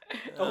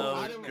 Oh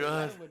my Adam,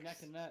 god. Adam with neck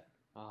and neck.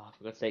 Oh,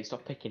 for God's sake,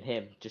 stop picking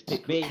him. Just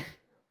pick me.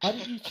 How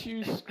did you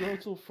choose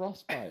Scrotal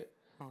Frostbite?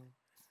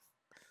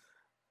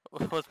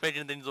 What's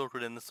making things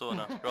awkward in the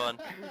sauna? Go on.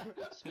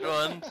 Go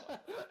on.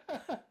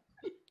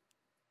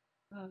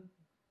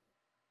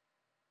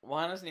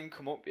 Why hasn't even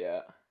come up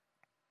yet?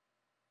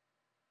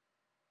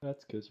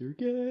 That's because you're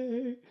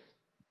gay.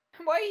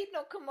 Why did it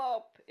not come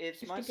up?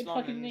 It's my stupid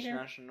slime fucking nigger.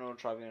 international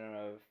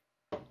tribunal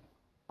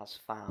has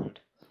found.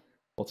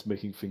 What's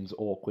making things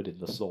awkward in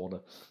the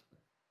sauna?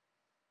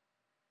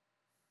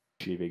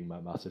 Achieving my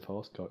massive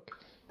horse cock.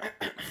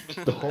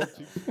 The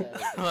haunting stare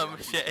of My the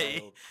machete.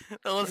 child.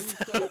 That was.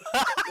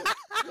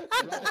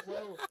 Right,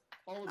 well,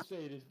 all I'm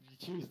saying is you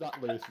choose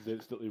that Lewis is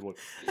instantly won.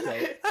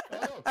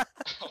 So,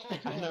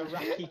 An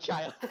Iraqi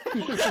child.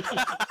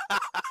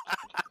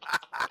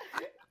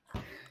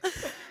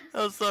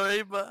 I'm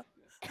sorry, but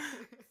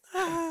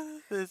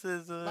this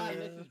is. Man,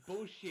 this is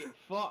bullshit.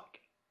 Fuck.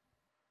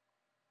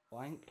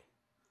 Blank.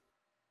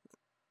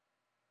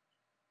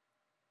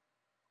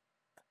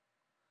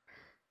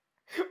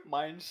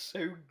 Mine's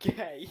so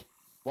gay.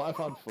 what I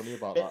found funny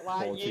about Bit that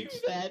like haunting... you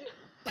said.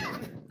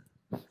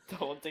 The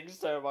haunting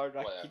story about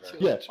Iraqi Whatever.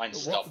 children. Yeah,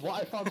 Mine's what stop.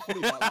 I found funny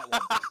about that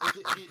one is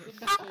it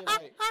didn't say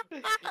like...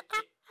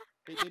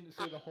 It didn't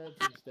say the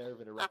haunting stare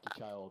of an Iraqi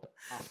child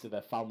after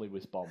their family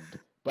was bombed,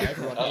 but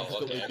everyone Oh,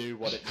 instantly okay. knew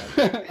what it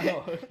meant.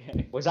 Oh,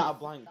 okay. Was that a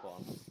blank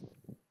one?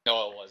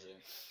 No, it wasn't.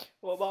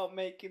 What about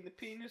making the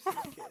penis kiss?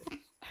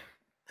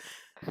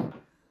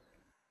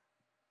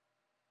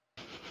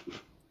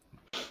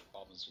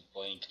 Problems with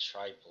blank.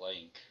 Try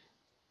blank.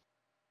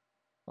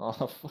 Oh,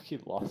 I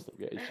fucking lost. I'm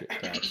getting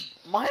shit down.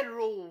 Mine are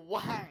all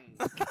wang.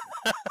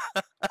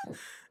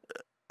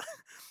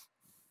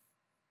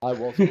 I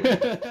was winning.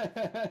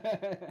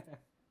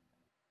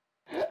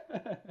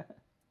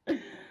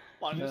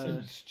 Mine is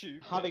so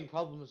stupid. Having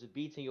problems with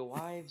beating your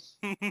wives?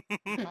 Trying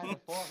to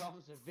 4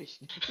 hours of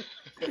vision.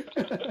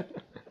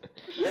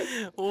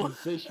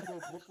 Sensational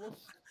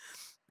bloodlust.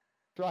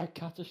 Try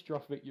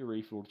catastrophic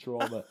urethral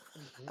trauma.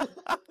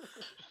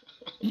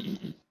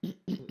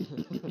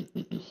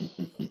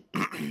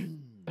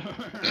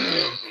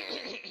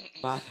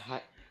 Bad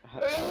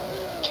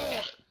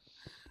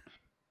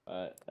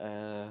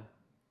okay,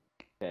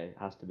 it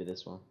has to be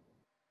this one.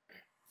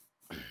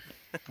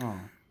 Oh.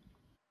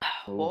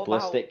 Oh, What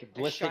ballistic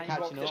about a shiny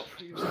catching rock up. that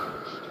proves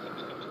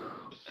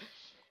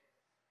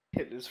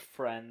Hitler's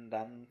friend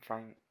and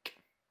Frank.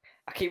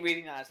 I keep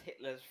reading that as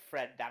Hitler's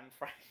friend and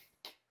Frank.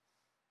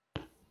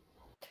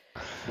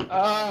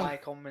 Am I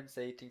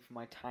compensating for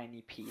my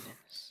tiny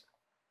penis?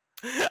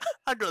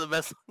 I got the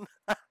best one.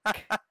 I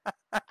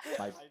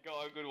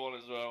got a good one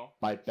as well.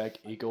 My beg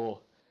Igor.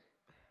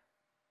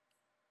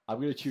 I'm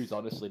gonna choose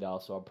honestly now,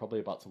 so I'm probably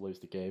about to lose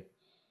the game.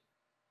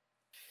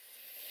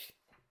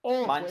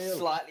 Oh, Mine's whale.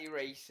 slightly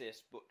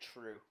racist, but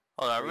true.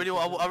 Hold on, I really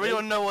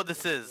want to know what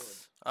this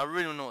is. I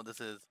really want to know what this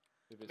is.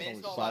 If I it's, mean, it's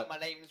only not slight- like my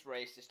name's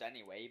racist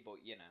anyway, but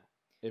you know.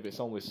 if it's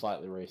only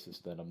slightly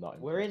racist, then I'm not.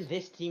 We're in impressed.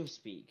 this team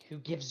speak. Who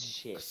gives a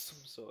shit? Some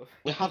sort of.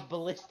 We have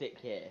ballistic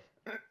here.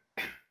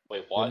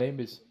 Wait, Your what? name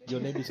is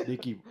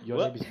Niggy. Your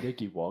What? name is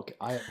Niggy Wog.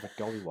 I have a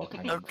Gollywog.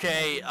 hanging from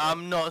Okay, my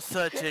I'm not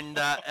searching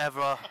that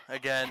ever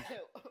again.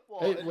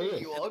 What? Hey, a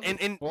Lewis. new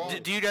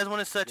one? Do you guys want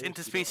to search Lewis,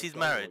 interspecies you know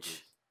what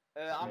marriage?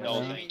 I'm No,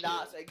 assuming thank you.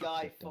 that's a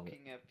guy God damn it.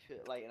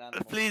 fucking like an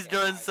animal. Please to go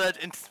get and search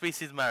married.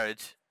 interspecies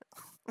marriage.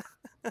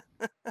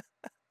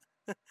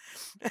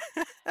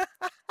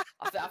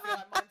 I feel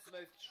like mine's the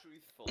most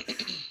truthful.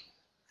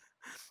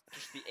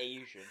 Just the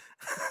Asian.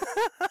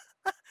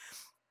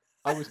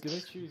 I was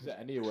gonna choose it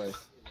anyway.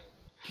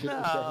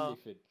 Shouldn't have No.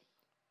 said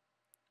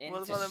anything.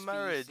 What about a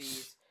marriage?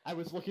 Interspecies- I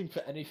was looking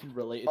for anything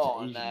related Oh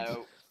to Asians.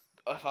 no.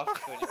 If I've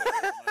got anyone, I'm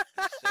gonna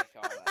be sick,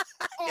 aren't I?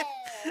 Oh,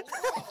 At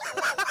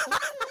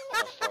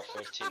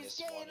 4:15 he's this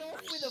getting morning,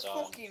 off your with a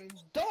son. fucking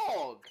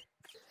dog!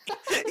 Why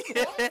are you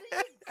going for like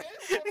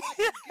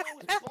a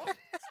girl's body?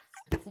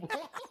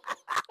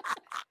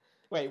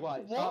 Wait,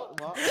 what? What?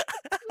 What? There's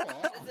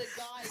a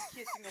guy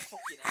kissing a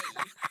fucking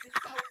AIDS. This is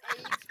how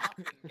AIDS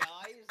happen,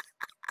 guys.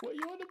 What are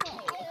you on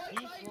about? Oh,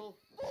 it's like People,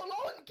 full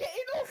on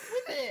getting off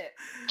with it!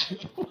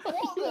 What What are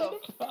you the on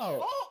about?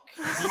 Fuck!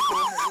 people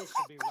like this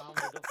should be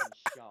rounded up and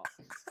shot.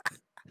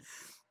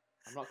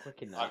 I'm not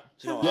clicking that.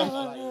 Do you know what? Yeah. I'm I'm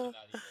like, not either.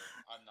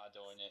 I'm not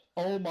doing it.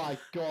 Oh my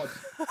god.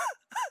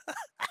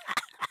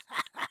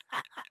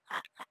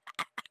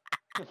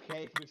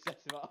 okay, we set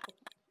him up.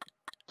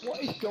 What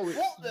is going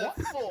What the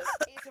fuck?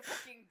 It's a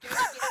fucking guy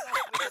getting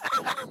off with a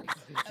dog,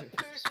 a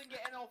person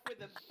getting off with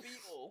a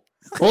beetle,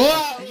 a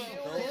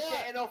children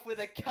getting off with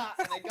a cat,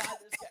 and a guy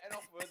that's getting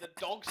off with a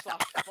dog /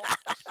 fox.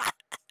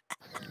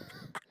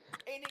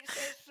 And it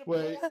says support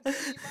Wait.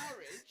 gay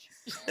marriage?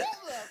 What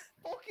the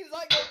fuck is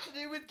that got to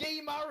do with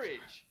gay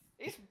marriage?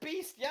 It's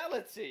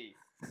bestiality.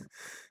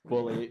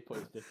 Well, he put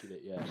his dick in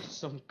it, yeah.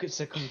 Some could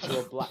succumb to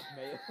a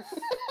blackmail.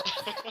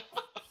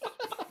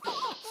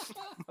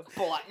 A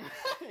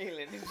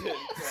blackmailing in his early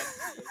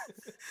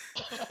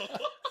 20s.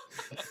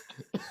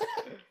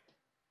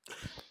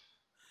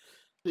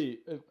 See,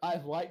 I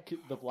like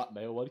the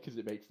blackmail one because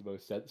it makes the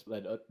most sense,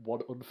 but then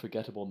one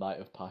unforgettable night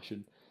of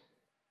passion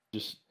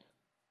just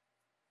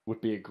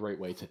would be a great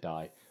way to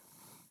die.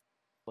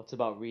 What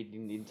about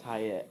reading the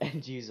entire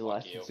end user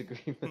Fuck license you.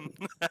 agreement?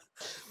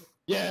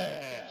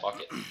 Yeah! Fuck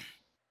it.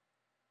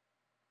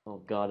 Oh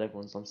god,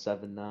 everyone's on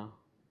 7 now.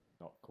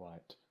 Not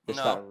quite. It's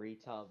No. that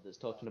retard that's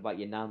talking about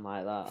your nan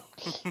like that.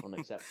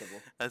 Unacceptable.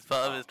 As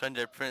part of his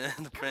contract,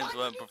 the prince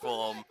won't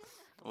perform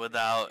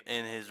without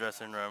in his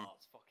dressing room.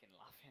 Paul's fucking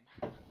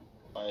laughing.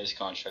 By his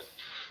contract,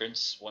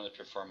 Prince wanted to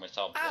perform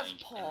without As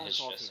blank in part his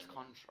of his dressing room.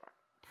 contract,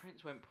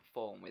 Prince won't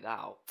perform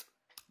without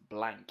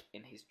blank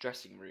in his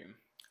dressing room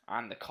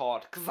and the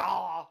card.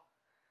 Kazaa!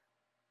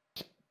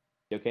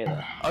 You okay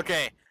there?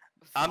 Okay,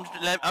 I'm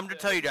gonna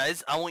tell you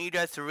guys. I want you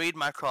guys to read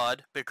my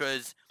card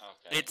because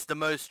Okay. it's the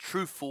most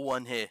truthful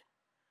one here,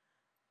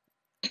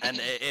 and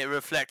it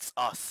reflects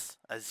us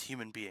as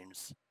human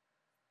beings.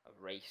 A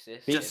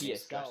racist. Just- in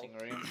this dressing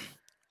room.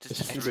 It's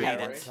Just just read gonna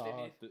be a it. blank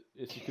card.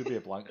 It's just gonna be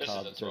a blank This is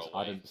card a that says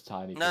throwaway. Adam's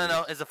tiny. No,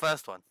 Penis. it's the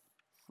first one.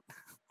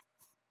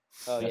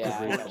 Oh That's yeah, a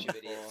I real know Bunch of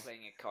idiots before.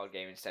 playing a card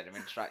game instead of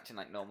interacting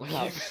like normal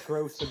Without humans.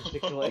 scrotum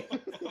tickling.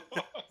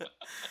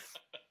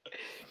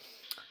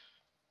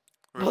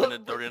 Ripping a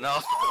Dorian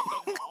off.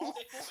 Oh,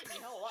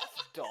 fucking hell,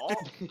 that's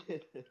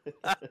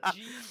dark.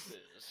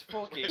 Jesus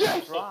fucking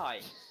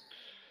Christ.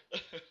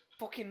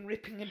 Fucking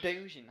ripping a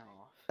doge in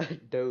half.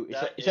 No,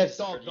 That it says is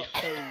dog, pretty not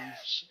toes.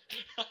 harsh.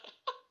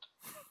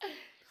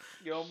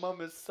 Your mum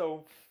is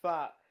so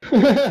fat.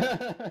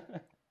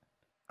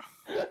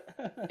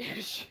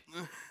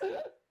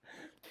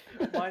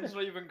 Mine's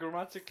not even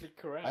grammatically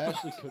correct. I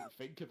actually couldn't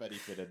think of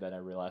anything, and then I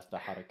realised I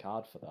had a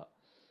card for that.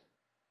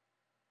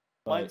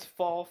 Mine's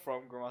far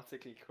from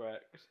grammatically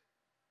correct.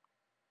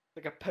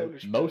 Like a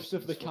Polish. Most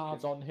of the person's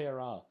cards fucking- on here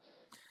are.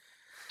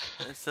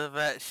 It's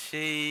about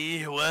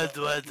she, word,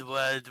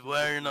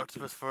 wearing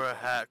octopus for a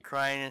hat,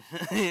 crying.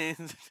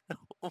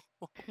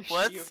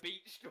 What? She a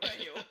beach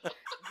whale.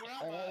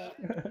 all,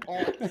 Grammar.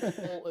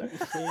 all at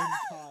the same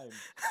time.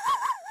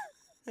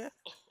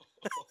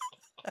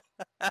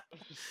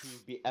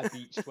 She'd be a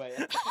beach whale.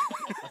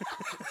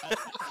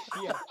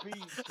 She a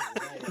beach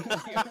whale.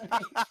 She a beach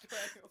whale.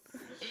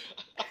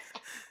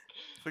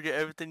 Forget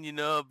everything you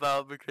know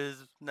about because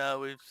now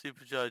we've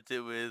supercharged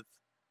it with.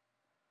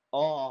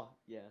 Oh,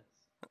 yes.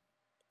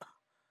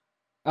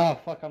 Oh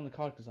fuck, I'm the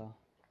card czar.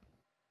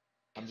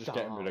 I'm just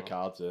getting rid of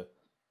cards here.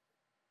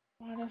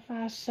 What if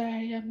I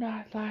say I'm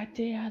not like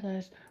the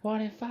others?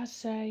 What if I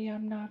say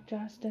I'm not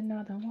just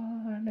another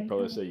one?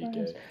 Probably say you're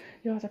gay.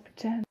 You're the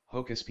pretend.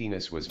 Hocus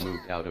Penis was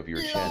moved out of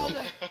your channel.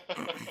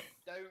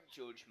 Don't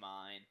judge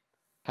mine.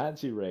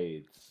 Panty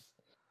raids.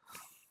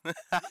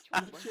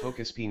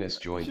 Hocus Penis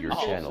joined your Should've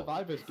got channel.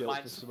 Survivor's Guild for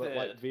Mine's something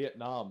like third.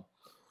 Vietnam.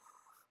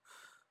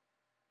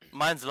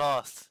 Mine's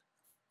lost.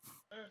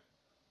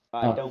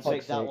 Alright, Oh, don't fuck's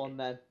pick that sake. one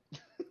then.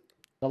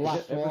 The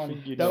last Everything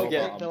one. you know Don't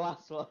get about the him.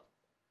 last one.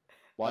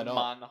 Why A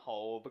not?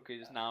 manhole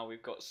because now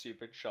we've got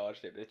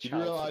supercharged it with Did you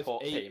child realise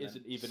support 8 payments.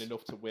 isn't even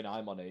enough to win?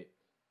 I'm on 8.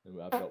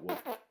 And I've got 1.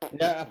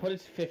 Yeah, I put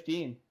it to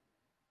 15.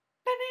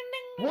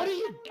 What are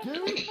you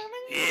doing?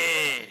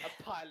 Yeah.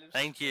 A pile of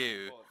Thank stray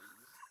you.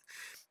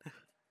 bodies.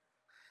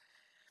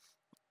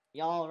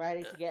 Y'all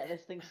ready to get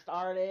this thing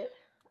started?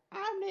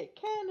 I'm Nick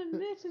Cannon,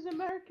 and this is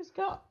America's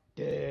Got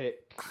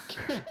Dick.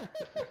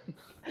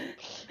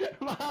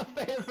 My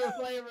favorite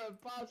flavor of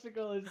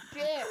popsicle is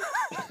dick.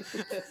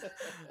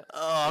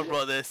 Oh, I've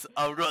got this.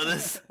 I've got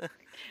this.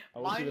 I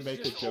was going to Mine's make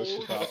a just joke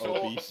all about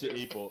sorts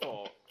obesity, of but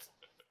fucked.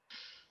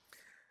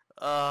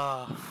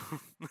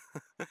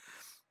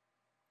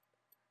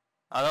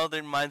 I don't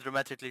think mine's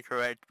grammatically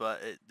correct,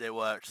 but it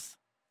works.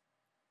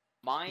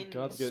 Mine's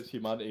Cards Against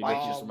Humanity Mine's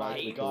which is just Oh my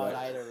grammatically god,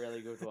 I correct. had a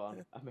really good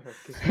one.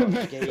 America's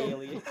Got Gay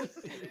Aliens.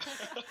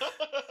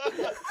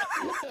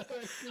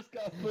 Just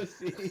got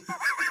pussy.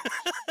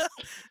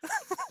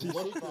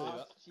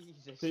 Literally,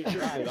 Jesus Secretly,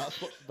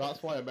 Christ.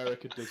 that's why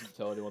America doesn't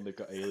tell anyone they've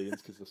got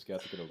aliens, because they're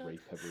scared they're going to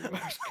rape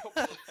everyone.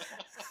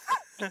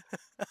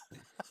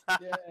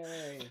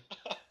 Yay.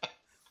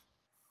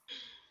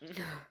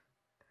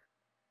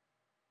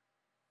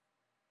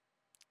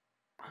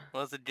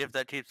 What's the gift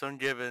that keeps on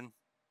giving?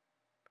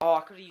 Oh,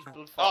 I could use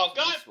blood Oh for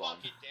god this one.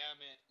 fucking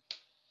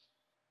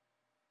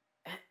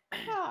damn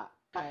it. Ah,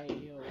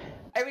 ayo.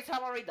 Every time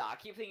I read that, I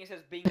keep thinking it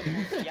says being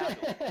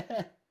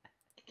Seattle.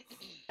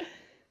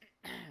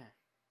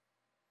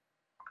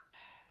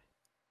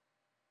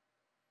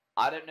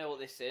 I don't know what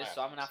this is,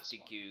 so I'm gonna have to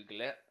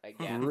Google it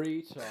again.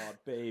 Retard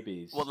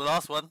babies. What, the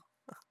last one?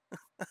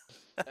 No,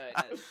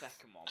 the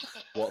second one.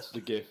 What's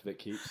the gift that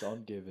keeps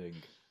on giving?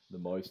 The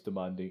most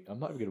demanding. I'm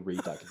not even going to read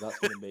that because that's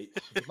going to make.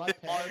 If my,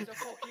 Oh, parents, it's a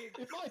fucking.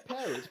 if my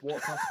parents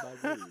walk past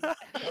my room, that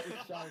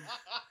would sound.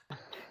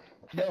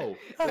 No.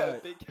 A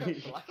Right. big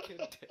and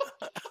blackened.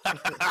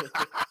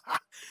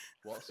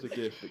 What's the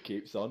gift that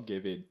keeps on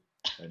giving?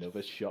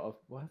 Another shot of.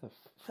 Why the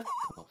fuck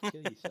off?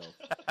 Kill yourself.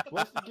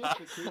 What's the gift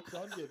that keeps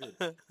on giving?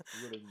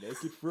 Running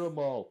naked through a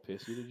mall,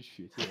 pissing and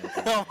shitting.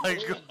 Oh my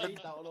Please god. read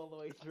that one all the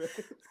way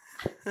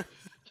through.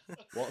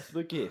 What's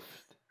the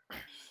gift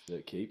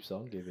that keeps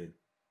on giving?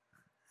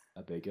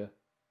 A bigger,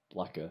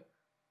 blacker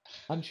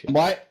handshake.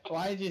 Why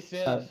did you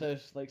say that so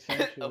like A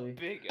sensually?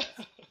 bigger,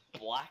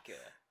 blacker.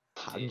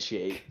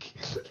 Handshake.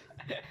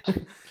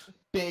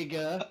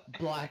 Bigger,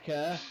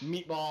 blacker,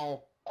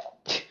 meatball.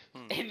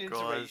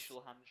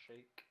 Interracial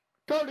handshake.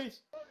 Codys!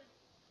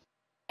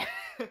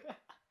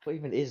 What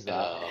even is that?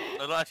 I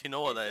don't actually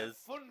know what that is.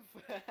 Fun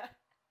fair.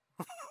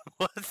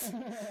 What?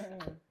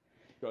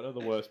 Got another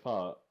worst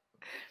part.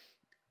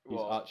 He's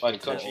What? actually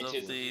What country Of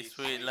did the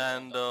sweet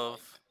land of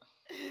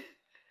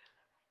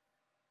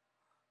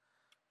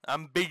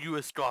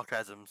ambiguous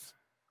sarcasms.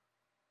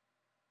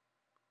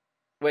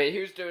 Wait,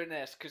 who's doing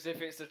this? Because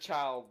if it's a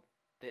child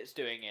that's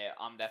doing it,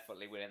 I'm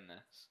definitely winning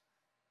this.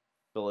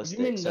 ballistic.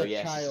 mean So the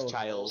yes, it's child? a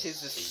child.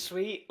 Tis the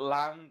sweet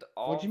land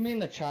of. What do you mean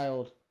the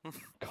child?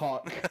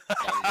 Cock.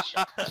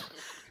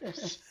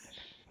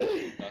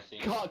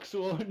 Nothing. Cock's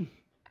one.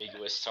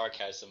 Ambiguous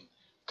sarcasm.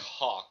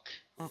 Cock.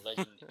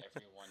 Letting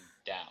everyone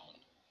down.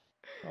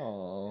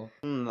 Oh.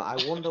 I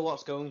wonder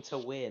what's going to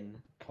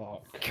win.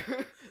 Cock.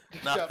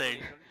 Nothing.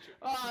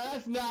 Oh,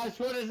 that's nice.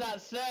 What does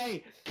that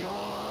say?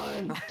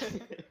 Con.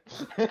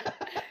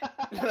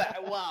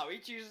 Like, wow, he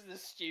chooses the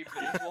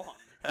stupidest one.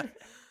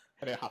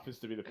 And it happens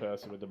to be the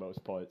person with the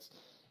most points.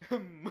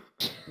 What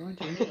do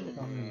you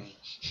mean?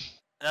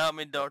 Help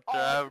me, doctor.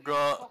 Oh, I've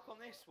got. cock on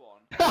this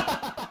one.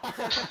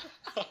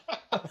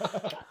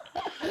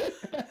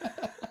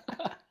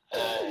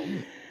 Oh,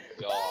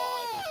 God.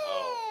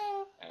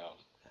 Oh.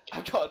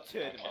 I've got a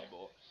turn in my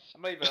butt.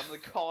 I'm not even on the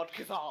card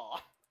Kazar.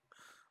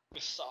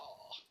 Saw.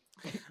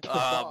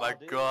 Oh my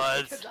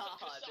God. Kazar.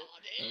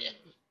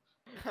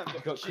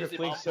 I've got jizz in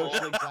crippling my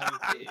social butt.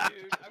 anxiety. Dude,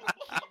 I've got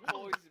cute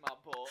boys in my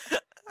butt. All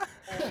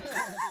this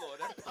blood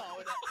and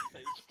powered up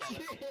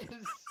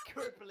skeleton.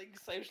 Crippling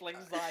social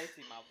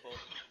anxiety in my butt.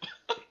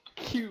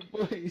 Cute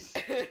boys.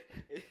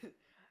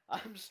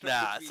 I'm stuck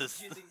Nah, between it's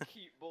just- jizzing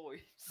cute boys.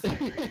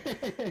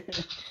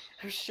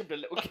 I've shoved a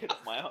little kid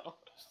up my arse.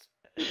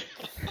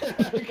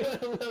 I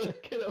got a little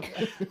kid on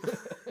my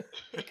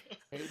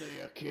Hey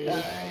there, kid.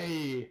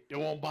 Hey! You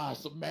want to buy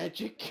some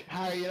magic?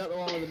 Harry, you're not the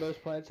one with the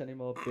most points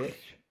anymore, bitch.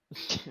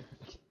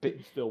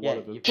 Still Yeah, one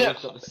of them. you've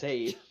both got the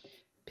same.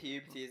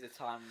 Puberty is a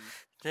time.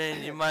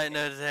 Jane, you might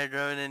notice hair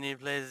growing in new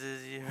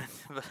places you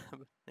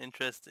develop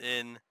interest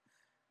in.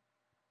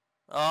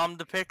 Oh, I'm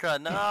the picker.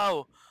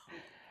 No.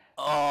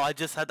 Oh, I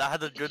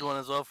had a good one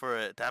as well for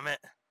it. Damn it.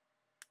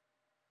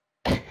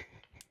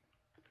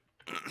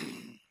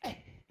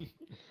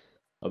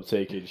 I'm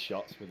taking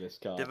shots for this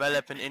card.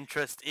 Develop an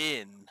interest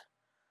in.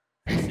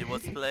 See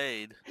what's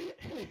played.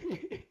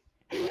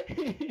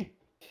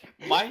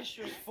 Mine's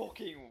just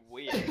fucking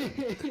weird. Nicky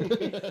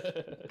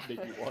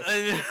what?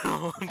 I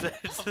know,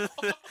 there's-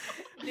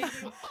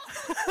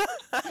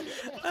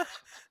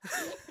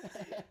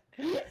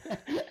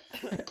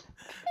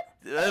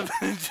 Develop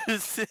an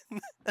interest in.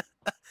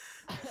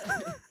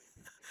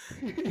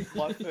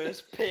 My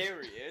first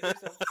period. Is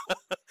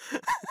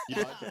You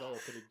might develop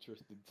an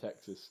interest in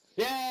Texas.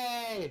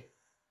 Yay!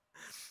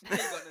 Now you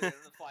got another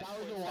 5 That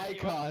was points a white anyway.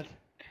 card.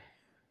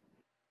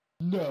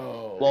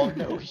 No. Well,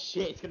 no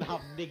shit, it's gonna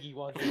have Niggy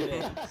one in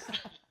it.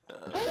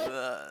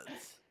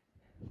 That's...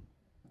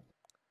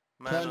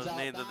 Man Turns was out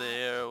neither that- the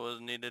air was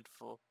needed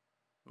for.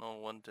 No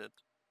wanted.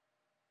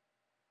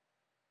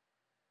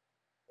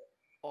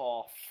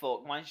 Oh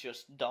fuck, mine's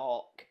just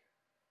dark.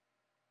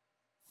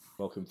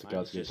 Welcome to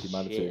Mine's Gazgate just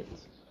Humanity. shit.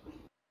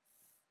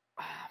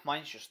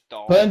 Mine's just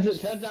dark.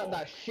 Turns out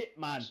that shit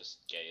man. It's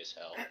just gay as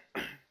hell.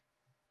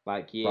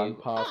 Like you.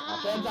 Grandpa's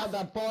Turns out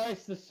that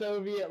Boris the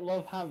Soviet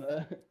love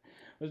hammer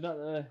was not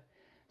the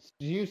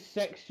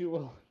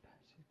sexual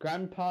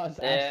grandpa's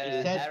ass.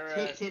 It says error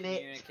tit in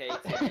it.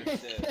 communicating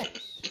with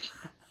servers.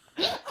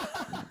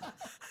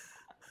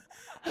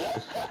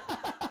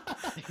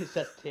 It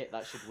says tit,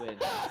 that should win.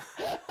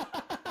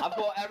 I've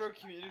got error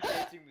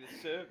communicating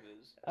with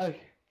servers.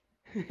 Okay.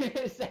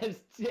 It says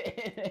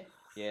tit in it.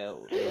 Yeah,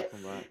 we'll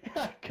come back.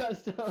 I can't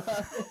stop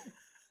laughing.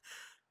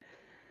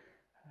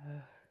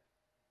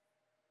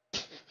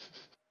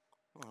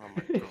 Oh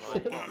my It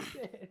god. says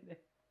tit in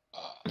it.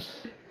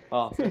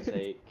 Oh, for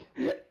sake.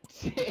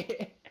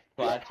 Tit.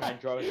 But I try and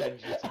draw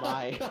attention to I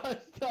my. can't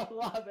stop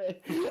laughing.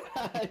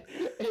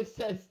 It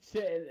says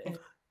tit in it.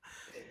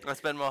 I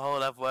spent my whole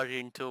life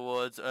working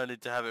towards only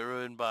to have it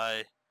ruined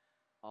by.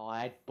 Oh,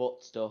 I had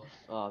butt stuff.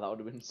 Oh, that would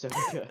have been so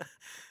good.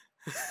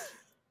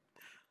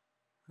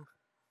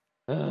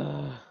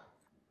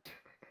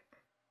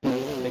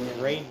 The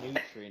grain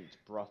nutrient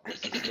broth that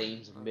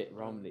sustains Mitt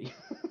Romney.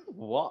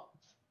 What?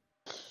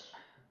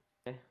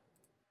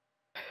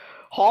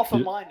 Half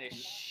of mine is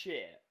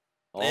shit.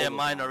 Yeah, All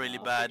mine of are really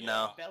them. bad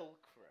now. Velcro.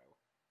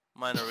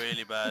 Mine are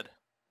really bad.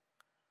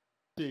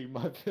 Dude,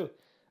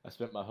 I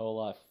spent my whole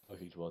life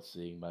working towards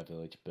seeing my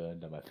village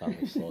burned and my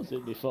family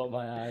slaughtered before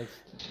my eyes,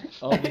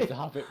 only to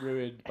have it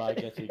ruined by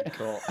getting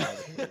caught by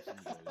the person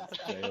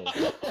in jail.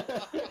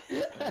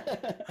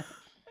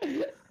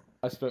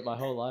 I spent my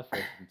whole life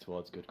working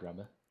towards good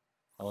grammar,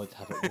 only to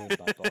have it ruined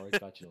by boring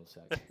vaginal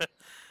sex.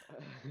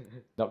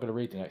 Not going to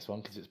read the next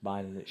one because it's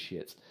mine and it's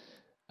shit.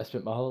 I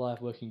spent my whole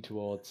life working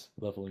towards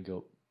leveling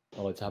up,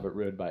 only to have it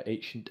ruined by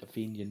ancient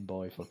Athenian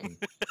boy fucking.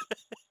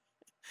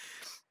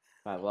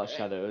 Right, well, that's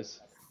shadows.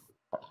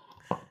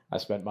 I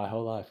spent my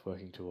whole life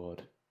working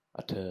toward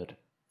a turd,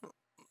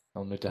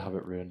 only to have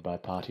it ruined by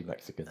party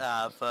Mexicans.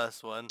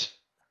 First one.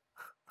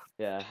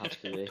 Yeah, it has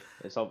to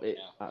be.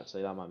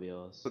 Actually, that might be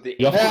yours. But the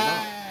You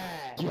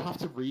have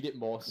to read it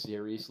more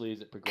seriously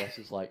as it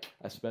progresses. Like,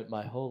 I spent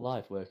my whole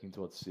life working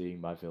towards seeing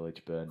my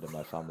village burned and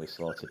my family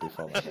slaughtered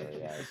before my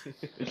very eyes.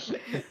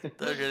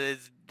 Look at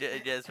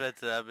it gets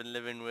better. I've been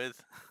living with.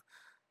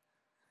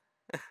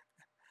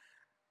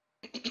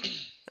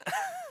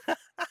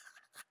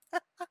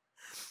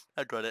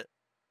 I got it.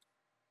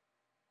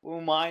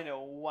 Well, mine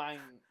are wank.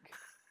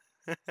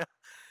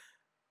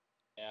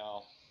 Yeah.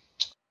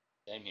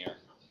 Same here.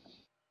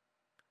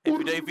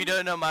 If you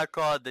don't know my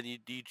card, then you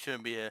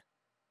shouldn't be here.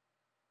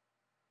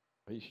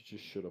 You should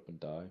just shut up and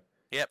die.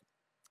 Yep.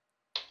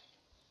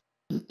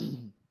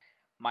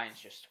 Mine's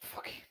just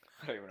fucking.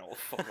 I don't even know what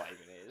the fuck that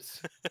even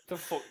is. The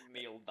fuck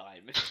Neil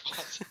Diamond.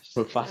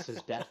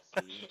 Professor's death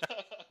scene.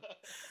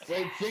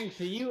 Wait, Jinx,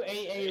 are you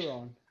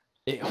Aaron?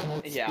 Yeah,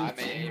 I'm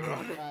Aaron.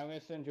 Alright, I'm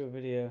gonna send you a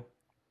video.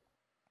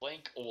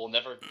 Blink will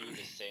never be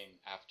the same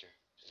after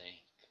Blink.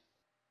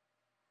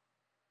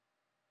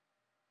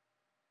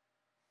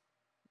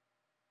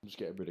 I'm just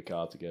getting rid of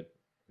cards again.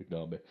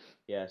 Ignore me.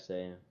 Yeah,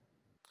 same.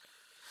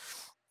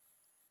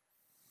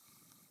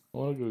 I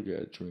want to go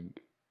get a drink.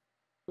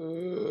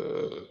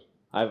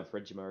 I have a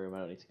fridge in my room. I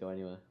don't need to go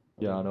anywhere.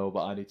 Yeah, I know,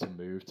 but I need to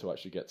move to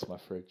actually get to my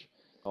fridge.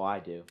 Oh, I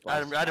do.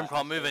 but Adam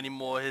can't move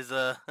anymore. His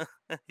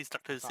he's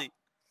stuck to his seat.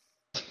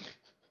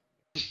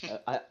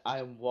 I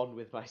am one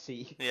with my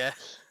seat. Yeah.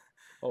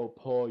 Oh,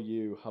 poor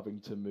you, having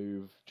to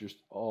move just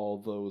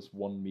all those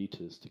 1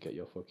 meters to get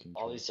your fucking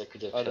All drink. these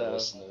secretive Oh, no.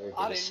 pills never be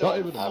I the didn't same know. Not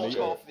even a Fuck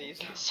meter. off these.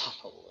 It's on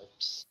the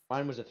lips.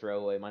 Mine was a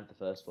throwaway. Mine's the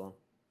first one.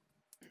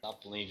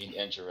 Not believing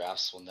in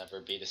giraffes will never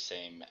be the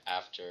same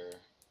after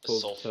the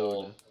Cold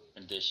soulful soda.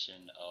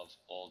 rendition of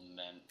Old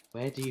Men.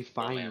 Where do you Man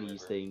find these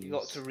River. things? You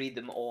got to read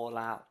them all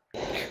out.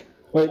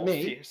 Wait, me?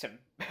 Orpheus and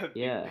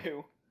Yeah.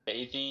 Boo-Boo.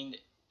 Bathing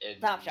in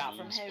Snapchat from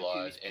moon's Hoku's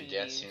blood and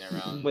dancing penis.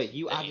 around. Wait,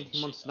 you the added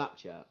him on ancient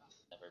Snapchat?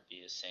 Never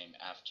be the same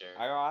after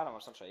I don't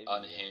want to say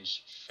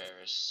unhinged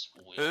Ferris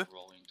wheel Who?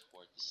 rolling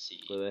toward the sea.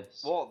 Lewis.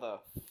 What the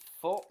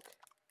fuck?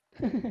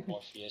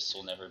 Morpheus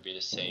will never be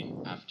the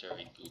same after a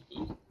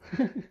boo-boo.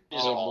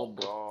 These Oh are all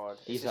god.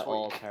 These This are is what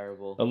all you-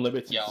 terrible.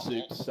 Unlimited Yeah,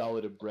 soup, well-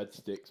 salad, and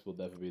breadsticks will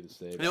never be the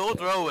same. They're all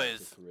after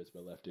throwaways. the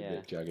charisma left in Yeah.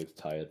 Mick Jagger's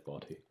tired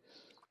body.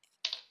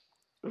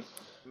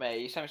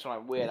 Mate, you sent me some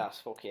like weird ass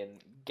fucking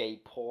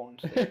gay porn.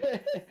 thing.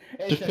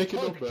 It's Just a pick a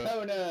punk number.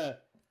 toner.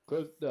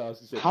 Close, no, I was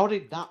gonna say, How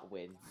did that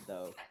win,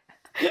 though?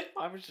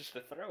 I was just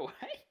a throwaway.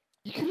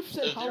 you could have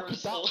said how There could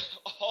was that.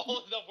 all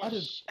of them were Adam,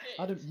 shit.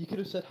 Adam, you could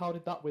have said how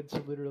did that win to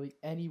literally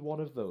any one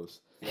of those.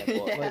 Yeah,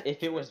 but like,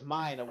 if it was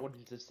mine, I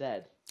wouldn't have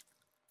said.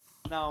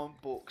 Now on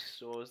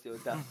bookstores, the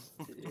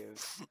audacity to do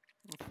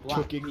Black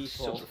Chugging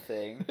people.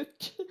 something.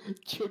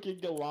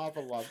 Chugging a lava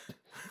lamp.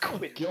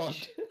 Quit. God.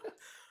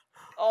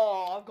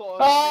 Oh, I've got an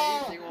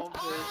Oh! amazing one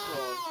for this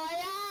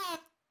one.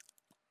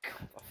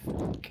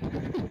 God,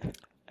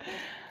 fuck.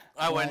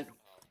 I went.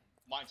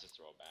 Mine's a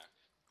throwback.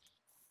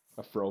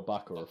 A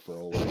throwback or a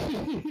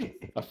throwaway?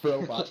 A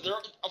throwback. They're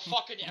a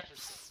fucking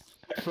everything.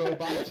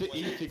 Throwback to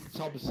eating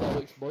Tom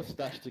Selleck's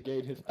mustache to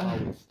gain his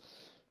powers.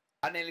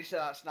 I nearly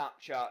sent that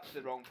Snapchat to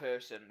the wrong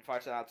person. If I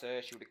sent that to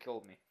her, she would have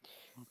killed me.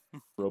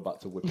 Throwback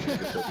to whipping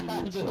the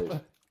obedient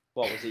slave.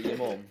 What was it, your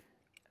mum?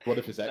 One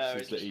of his No,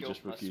 exes it's that he just just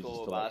go from refuses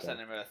school, to but I let sent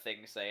go. him a thing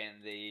saying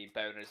the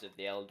boners of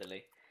the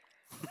elderly.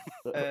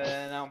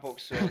 Now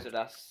bookstores would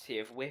ask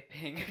of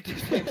whipping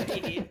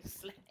disobedient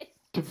slave.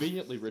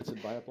 Conveniently written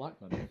by a black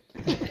man.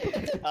 I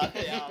think I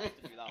have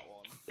to do that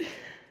one.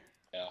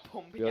 Yeah.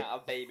 Pumping Yep.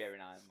 out a baby every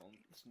 9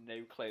 months,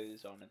 no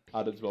clothes on, and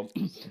Adam's mum.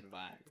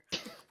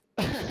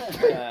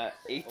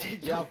 eating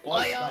Yeah,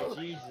 oil.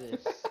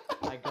 Jesus.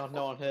 My God,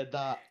 no one heard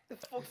that. The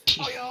fuck's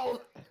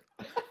oil?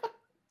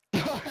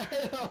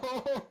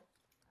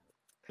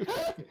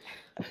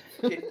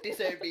 Fucking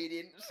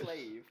disobedient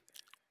slave.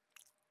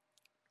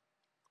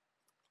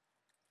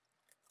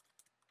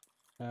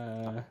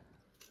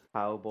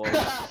 Cowboy.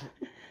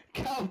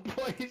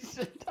 Cowboys.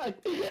 I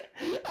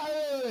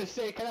don't know.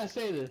 Say, can I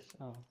say this?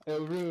 Oh,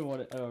 it'll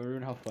ruin it'll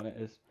ruin how fun it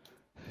is.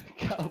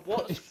 Cowboys.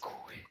 What's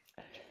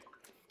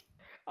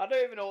I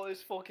don't even know what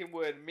this fucking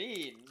word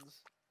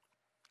means.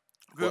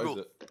 Google. What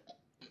is it?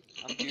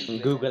 I'm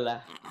Googling. Google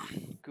that.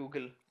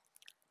 Google.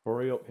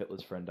 Hurry up,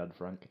 Hitler's friend Anne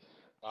Frank.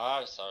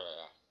 Ah, sorry.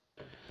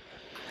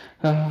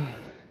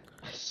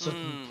 Some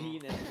Hmm.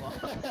 penis.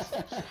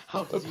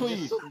 How does he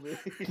Please.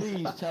 just-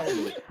 Please tell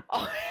me.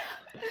 I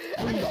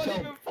Please can't tell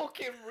even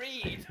fucking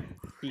read.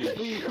 Please,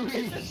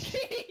 It's a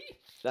key.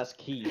 That's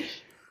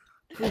quiche.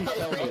 please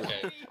tell me.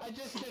 Okay. I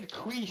just said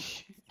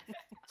quiche.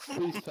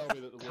 Please tell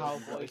me that the word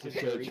Cowboys is and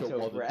Churchill Dorito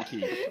wasn't bread.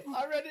 key.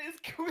 I read it as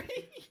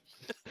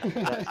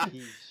queen. That's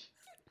quiche.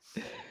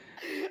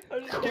 I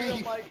was just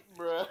doing like,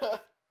 bruh.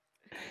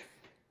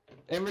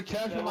 In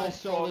return for Devil my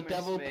soul, the promised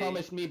devil me.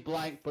 promised me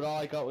blank, but all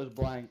I got was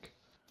blank.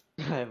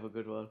 I have a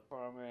good one.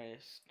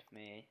 Promised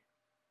me.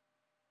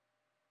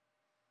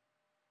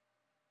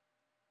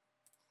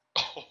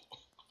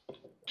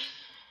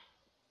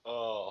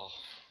 Oh.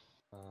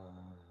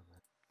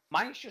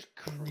 Mine's just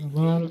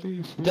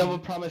creepy. Devil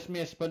promised me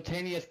a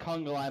spontaneous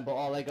conga line, but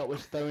all I got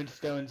was throwing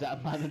stones at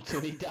a man until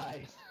he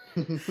died.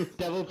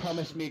 Devil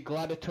promised me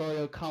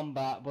gladiatorial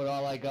combat, but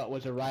all I got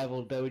was a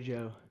rival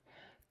dojo.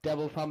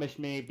 Devil promised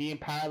me being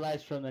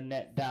paralyzed from the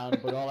neck down,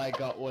 but all I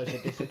got was a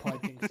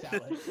disappointing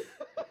salad.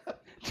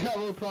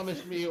 Devil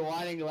promised me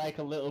whining like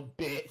a little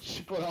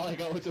bitch, but all I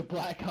got was a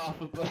black half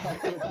of Barack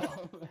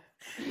Obama.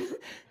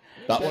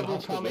 That one Devil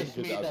has to win promised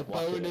because me it has the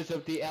black in it. bonus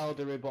of the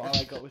elderly, but all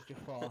I got was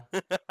Jafar.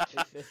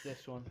 It's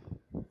this one.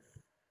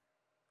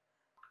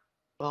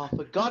 Oh,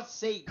 for God's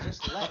sake,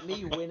 just let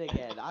me win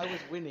again. I was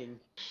winning,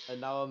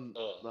 and now I'm.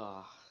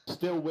 Ah.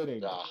 Still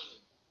winning. Ah.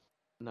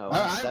 No, Oh,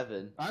 I'm I'm-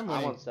 7. I'm I'm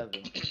on winning.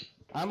 7.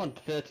 I'm on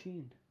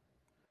 13.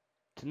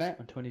 Tonight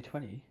on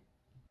 2020,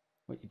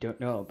 what you don't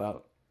know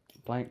about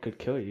blank could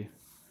kill you.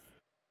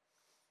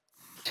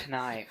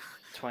 Tonight,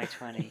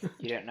 2020,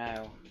 you don't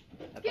know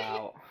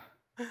about.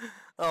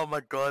 Oh my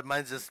god,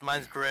 mine's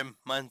grim.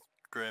 Mine's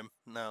grim.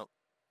 No.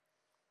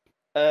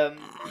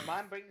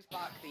 Mine brings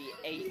back the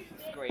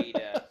 8th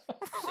grader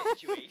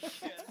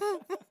situation.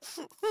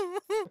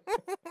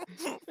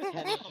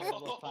 10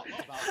 terrible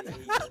facts about the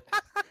Eagles.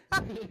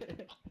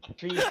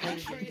 Tree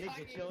hanging Tree nigger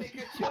hanging children.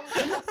 nigger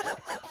children.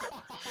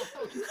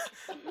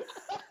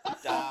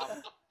 Damn.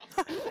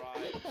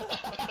 Right.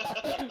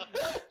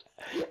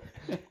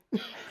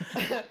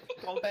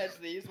 Compared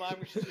to these, mine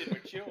was just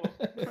immature.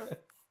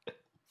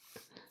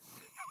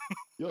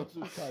 Yours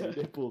was tiny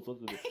nipples,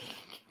 wasn't it?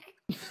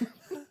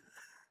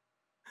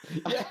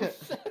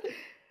 Yes.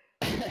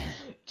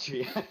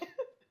 Tree.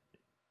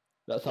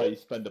 That's how you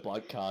spend a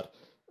blank card.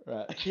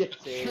 Right. Yes,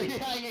 Tree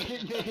hanging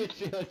nigger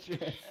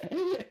children.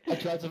 I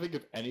tried to think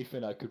of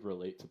anything I could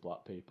relate to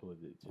black people, and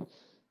it just,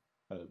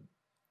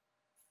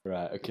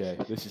 right. Okay.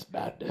 This is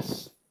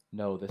madness.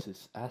 No, this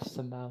is ass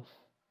to mouth.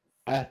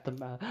 At the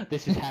mouth.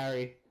 This is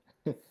Harry.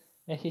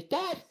 This is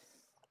Dad.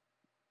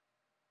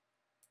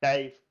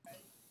 Dave.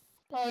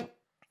 Bye.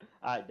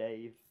 Hi,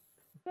 Dave.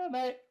 Bye,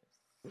 mate.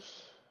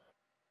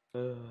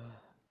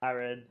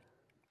 Aaron.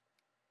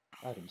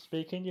 Adam,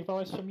 speak in your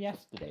voice from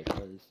yesterday,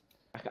 please.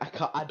 I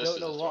can't. I This don't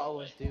is know a what I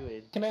throwaway. was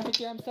doing. Can I have a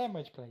jam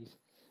sandwich, please?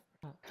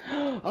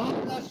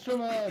 Oh, that's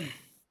from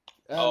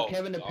Oh,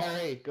 Kevin and oh.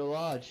 Perry. Go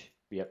large.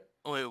 Yep.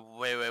 Wait.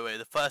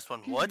 The first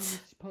one. What?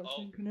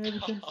 Oh,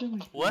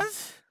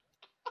 What?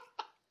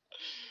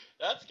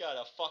 That's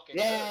gotta fucking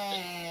hurt.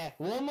 Yeah.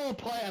 One more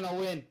point and I'll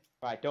win.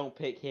 Right, don't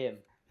pick him.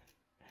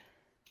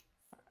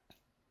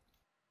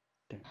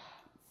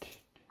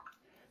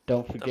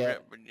 Don't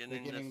forget.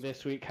 Beginning Beginning this.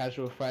 this week,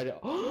 Casual Friday.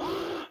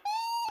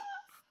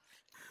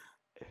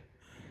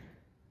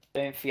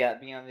 Don't forget,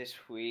 being on this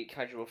week,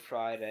 Casual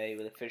Friday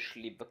will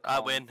officially become. I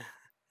win.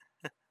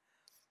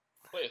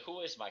 Wait, who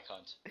is my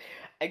cunt?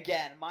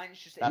 Again, mine's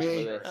just That's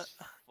ignorant Lewis.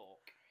 as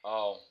fuck.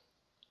 Oh.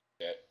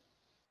 Okay.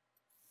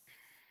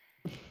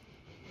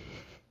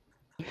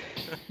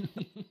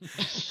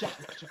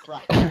 Shaft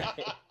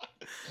Friday.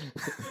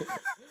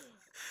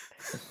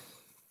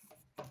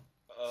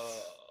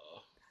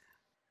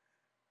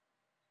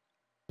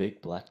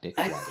 Big black dick.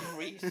 I Friday.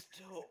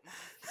 greased up.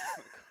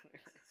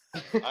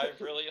 I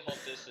really hope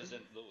this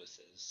isn't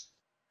Lewis's.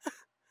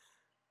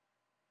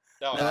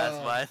 No, No, that's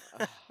fine.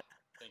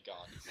 thank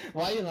God.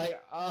 Why are you like,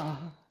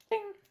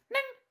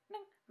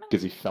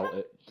 Because he felt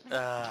it.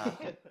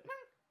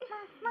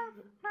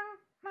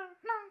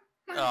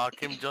 Oh,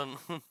 Kim Jong.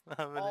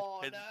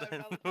 Oh, no,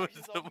 now the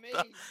pressure's on me.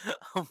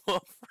 I'm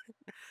off.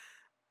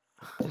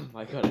 Oh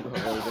my god, I got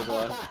a really good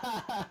one.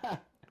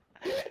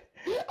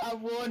 I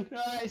won.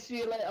 Alright, see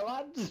you later,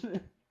 lads.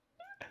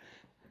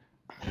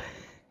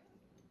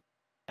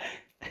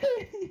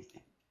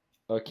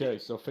 Okay,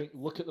 so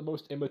look at the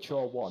most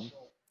immature one,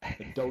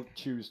 and don't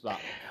choose that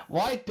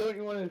Why don't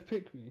you want to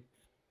pick me?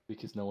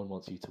 because no one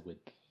wants you to win.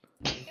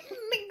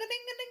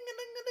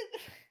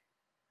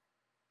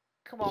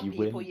 Come on, You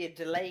people, win. you're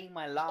delaying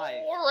my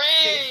life.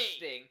 Hooray!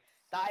 Fisting.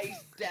 That is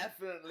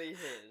definitely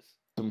his.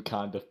 Some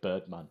kind of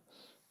Birdman.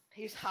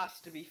 His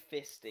has to be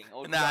fisting.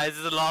 Or Nah, this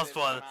is the last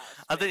one.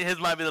 I think his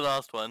might be the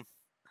last one.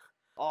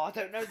 Oh, I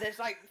don't know. There's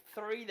like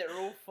 3 that are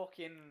all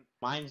fucking.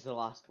 Mine's the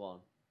last one.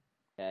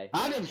 Okay.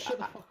 Adam, shut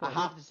the fuck I up.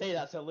 have to say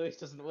that so Lewis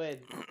doesn't win.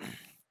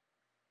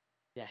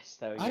 Yes,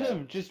 there we go.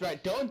 Adam, just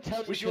right. Don't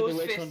tell Was each other yours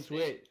which one's fisting?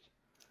 which.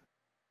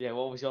 Yeah,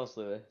 what was yours,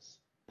 Lewis?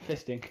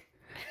 Fisting.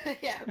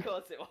 Yeah, of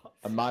course it was.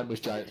 And mine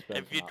was Giants.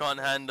 If you can't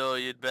handle,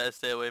 you'd better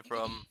stay away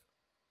from.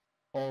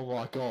 Oh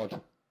my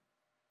god.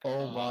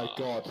 Oh my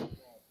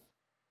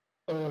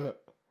god.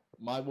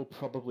 Mine will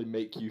probably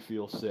make you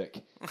feel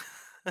sick.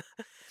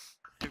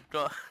 You've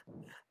got.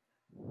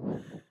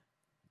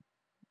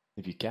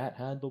 If you can't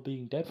handle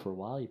being dead for a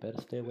while, you better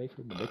stay away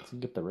from the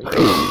mixing of the race.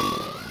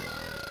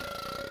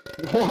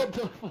 What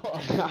the fuck?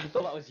 I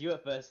thought that was you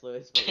at first,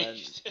 Lewis, but then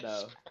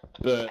no.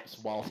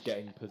 Burps whilst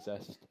getting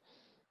possessed.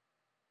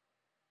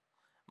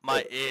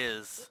 My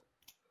ears.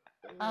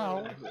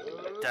 Ow.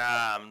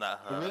 Damn, that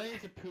I hurt. really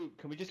need to poop.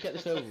 Can we just get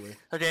this over with?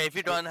 Okay, if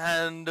you can't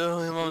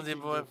handle your mom's your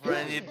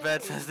boyfriend, you'd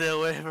better stay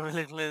away from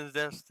little Lynn's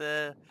death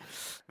stare.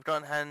 If you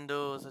can't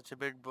handle such a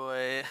big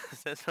boy,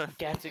 that's what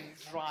Getting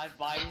drive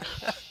by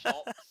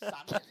shot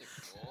Santa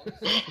Claus. What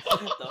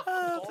the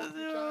fuck? Santa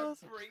You're trying Claus.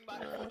 to bring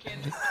back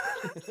fucking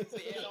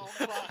being on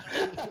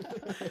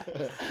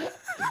fire.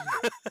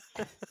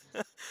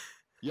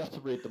 You have to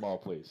read them all,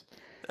 please.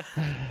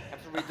 I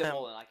have to read them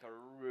all in like a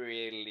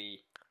really.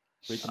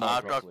 Read them all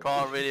I properly.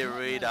 can't really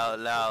read out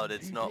loud,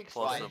 it's not Right,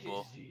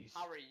 possible.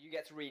 Harry, you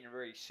get to read in a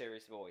really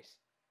serious voice.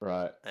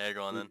 Right. There you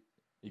go on then.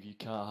 If you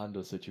can't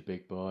handle such a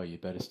big boy, you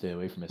better stay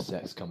away from a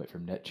sex comet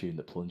from Neptune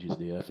that plunges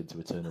the Earth into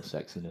eternal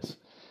sexiness.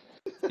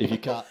 If you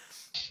can't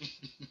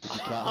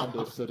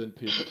handle sudden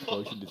poop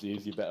explosion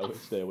disease, you better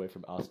stay away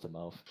from ass to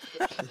mouth.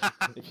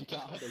 If you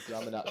can't handle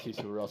grammar Nazis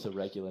who are also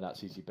regular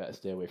Nazis, you better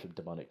stay away from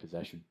demonic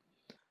possession.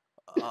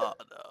 Oh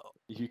no.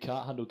 If you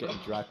can't handle getting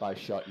drive-by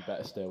shot, you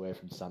better stay away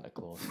from Santa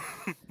Claus.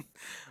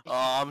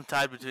 I'm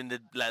tied between the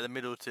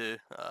middle two.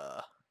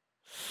 I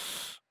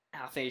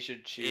think you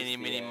should choose Eeny,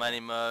 the, meeny, miny,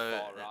 mo.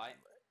 far right.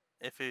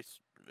 If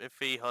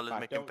he hollers,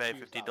 Right, make him don't pay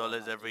choose that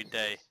 $50 one, every Jesus.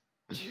 day.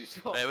 Choose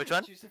Wait, which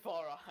one? Choose the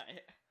far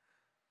right.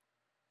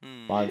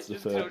 Mine's the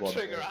Just third don't one.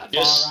 trigger us.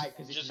 Yes, Far right,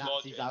 'cause it's just lodge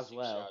Nazis your as instinct,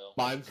 well. child.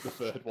 Mine's the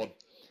third one.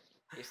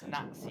 It's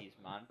Nazis,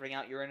 man. Bring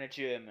out your inner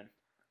German.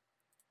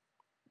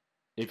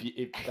 I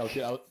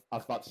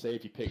was about to say,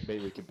 if you pick me,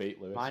 we can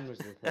beat Lewis. Mine was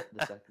the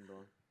second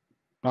one.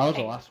 That was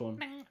the last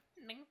one.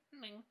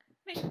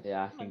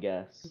 Yeah, I can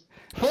guess.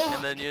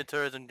 In the new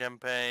tourism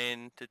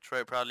campaign,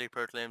 Detroit proudly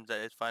proclaims that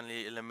it's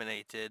finally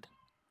eliminated.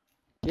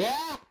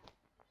 Yeah!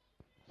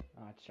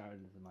 Oh, I shouted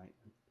into the mic.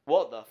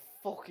 What the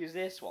fuck is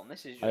this one?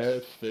 This is I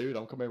heard just. food.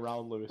 I'm coming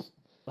round, Lewis.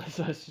 Let's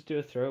just do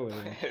a throwaway.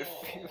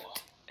 then.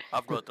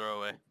 I've got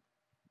throwaway.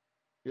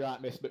 You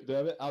right, Miss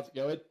McDermott? How's it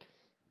going?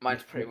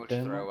 Mine's pretty much a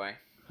McDermott. throwaway.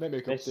 Make me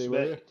a cup of Miss tea,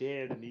 will you?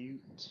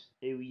 McDermott,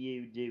 how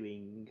you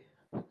doing?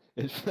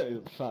 It's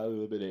finally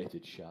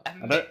eliminated, chat. A I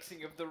don't-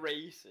 mixing of the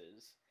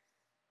races.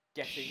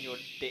 Getting your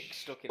dick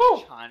stuck in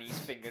a Chinese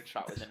finger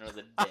trap with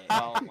another dick.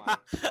 Oh my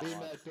Been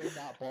god. there, done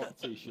that, bought a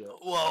t-shirt.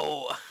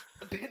 Whoa!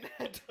 Been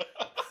there,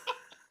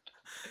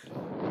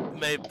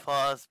 May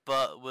pass,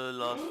 but will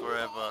last Oh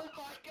forever.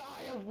 my god,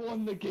 I have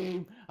won the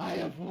game! I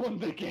have won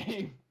the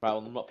game! Right, well,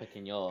 I'm not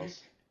picking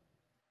yours.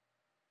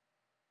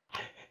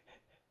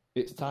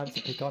 It's time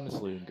to pick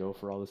honestly and go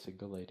for all the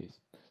single ladies.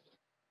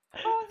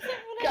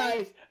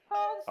 Guys!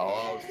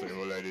 Oh,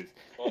 single ladies.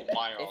 Oh,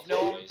 mine If off,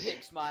 no one please.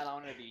 picks mine, I'm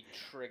gonna be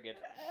triggered.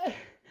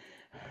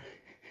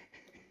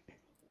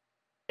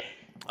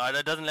 Alright,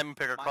 that doesn't let me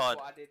pick a Mine's card.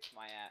 what I did to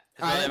my ex.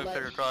 It's not let me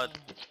pick a card.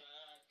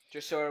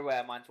 Just so you're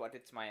aware, mine's what I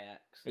did to my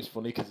ex. It's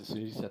funny because as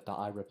soon as you said that,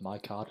 I read my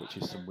card, which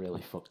is some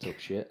really fucked up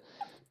shit.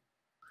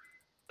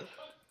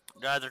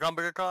 Guys, I can't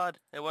pick a card.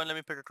 It won't let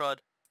me pick a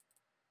card.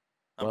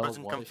 I'm Well,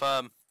 pressing what if-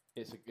 confirm.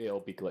 It'll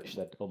be glitched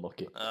then,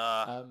 unlucky.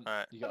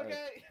 Alright. You gotta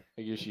Okay.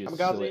 use your I'm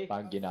Gazi. slip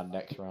banging and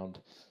next round.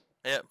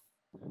 Yep.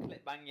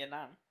 Click bang your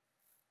nan.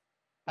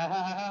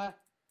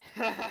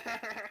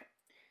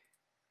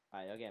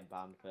 Right, you're getting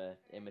banned for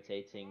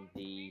imitating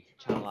the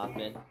channel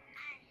admin.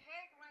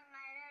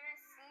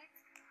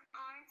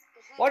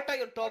 What are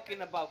you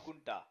talking about,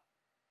 Kunta?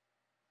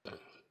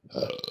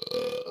 Whoa,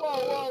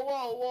 whoa,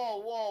 whoa, whoa,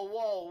 whoa,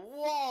 whoa,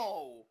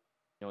 whoa!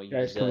 You know what you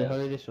Guys, can we deserve.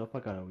 hurry this up? I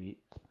gotta eat.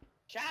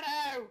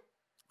 Shadow!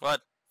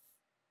 What?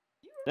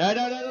 No,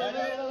 no, no, no, no, no,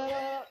 no, no,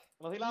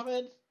 no. Nothing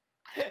happened.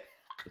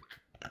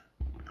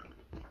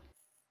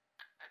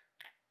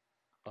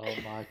 Oh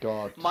my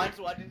god. Mine's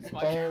what I did to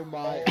my Oh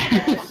my.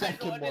 Mine's The what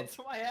second I one. did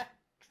to my ex.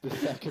 The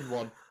second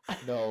one.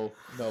 No,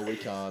 we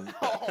can't.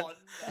 Oh,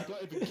 I no.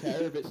 don't even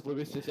care if it's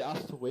Lewis's, it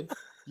has to win.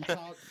 You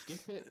can't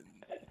skip it.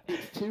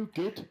 It's too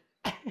good.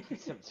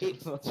 It's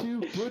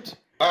too good.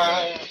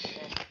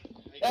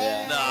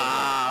 Yeah.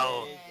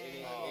 No.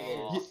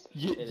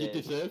 You It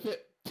is. deserve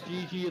it.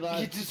 GG, You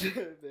lads.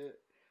 deserve it.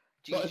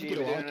 Not GG, even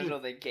we're gonna doing argue.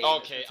 another game.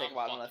 Okay, It's gonna take I'm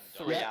about another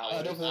fucking 3 done. Yeah,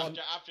 hours. another one.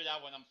 After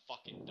that one, I'm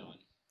fucking done.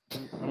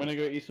 I'm gonna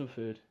go eat some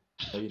food.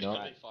 No, you're not.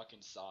 Really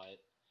fucking side.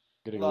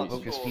 Gonna Love go eat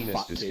Focus some Penis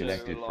fat kids.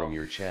 disconnected from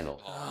your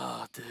channel.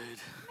 Oh,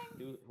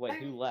 dude. Wait,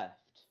 who left?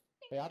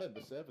 Hey Adam,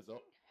 the server's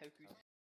up. Hope you-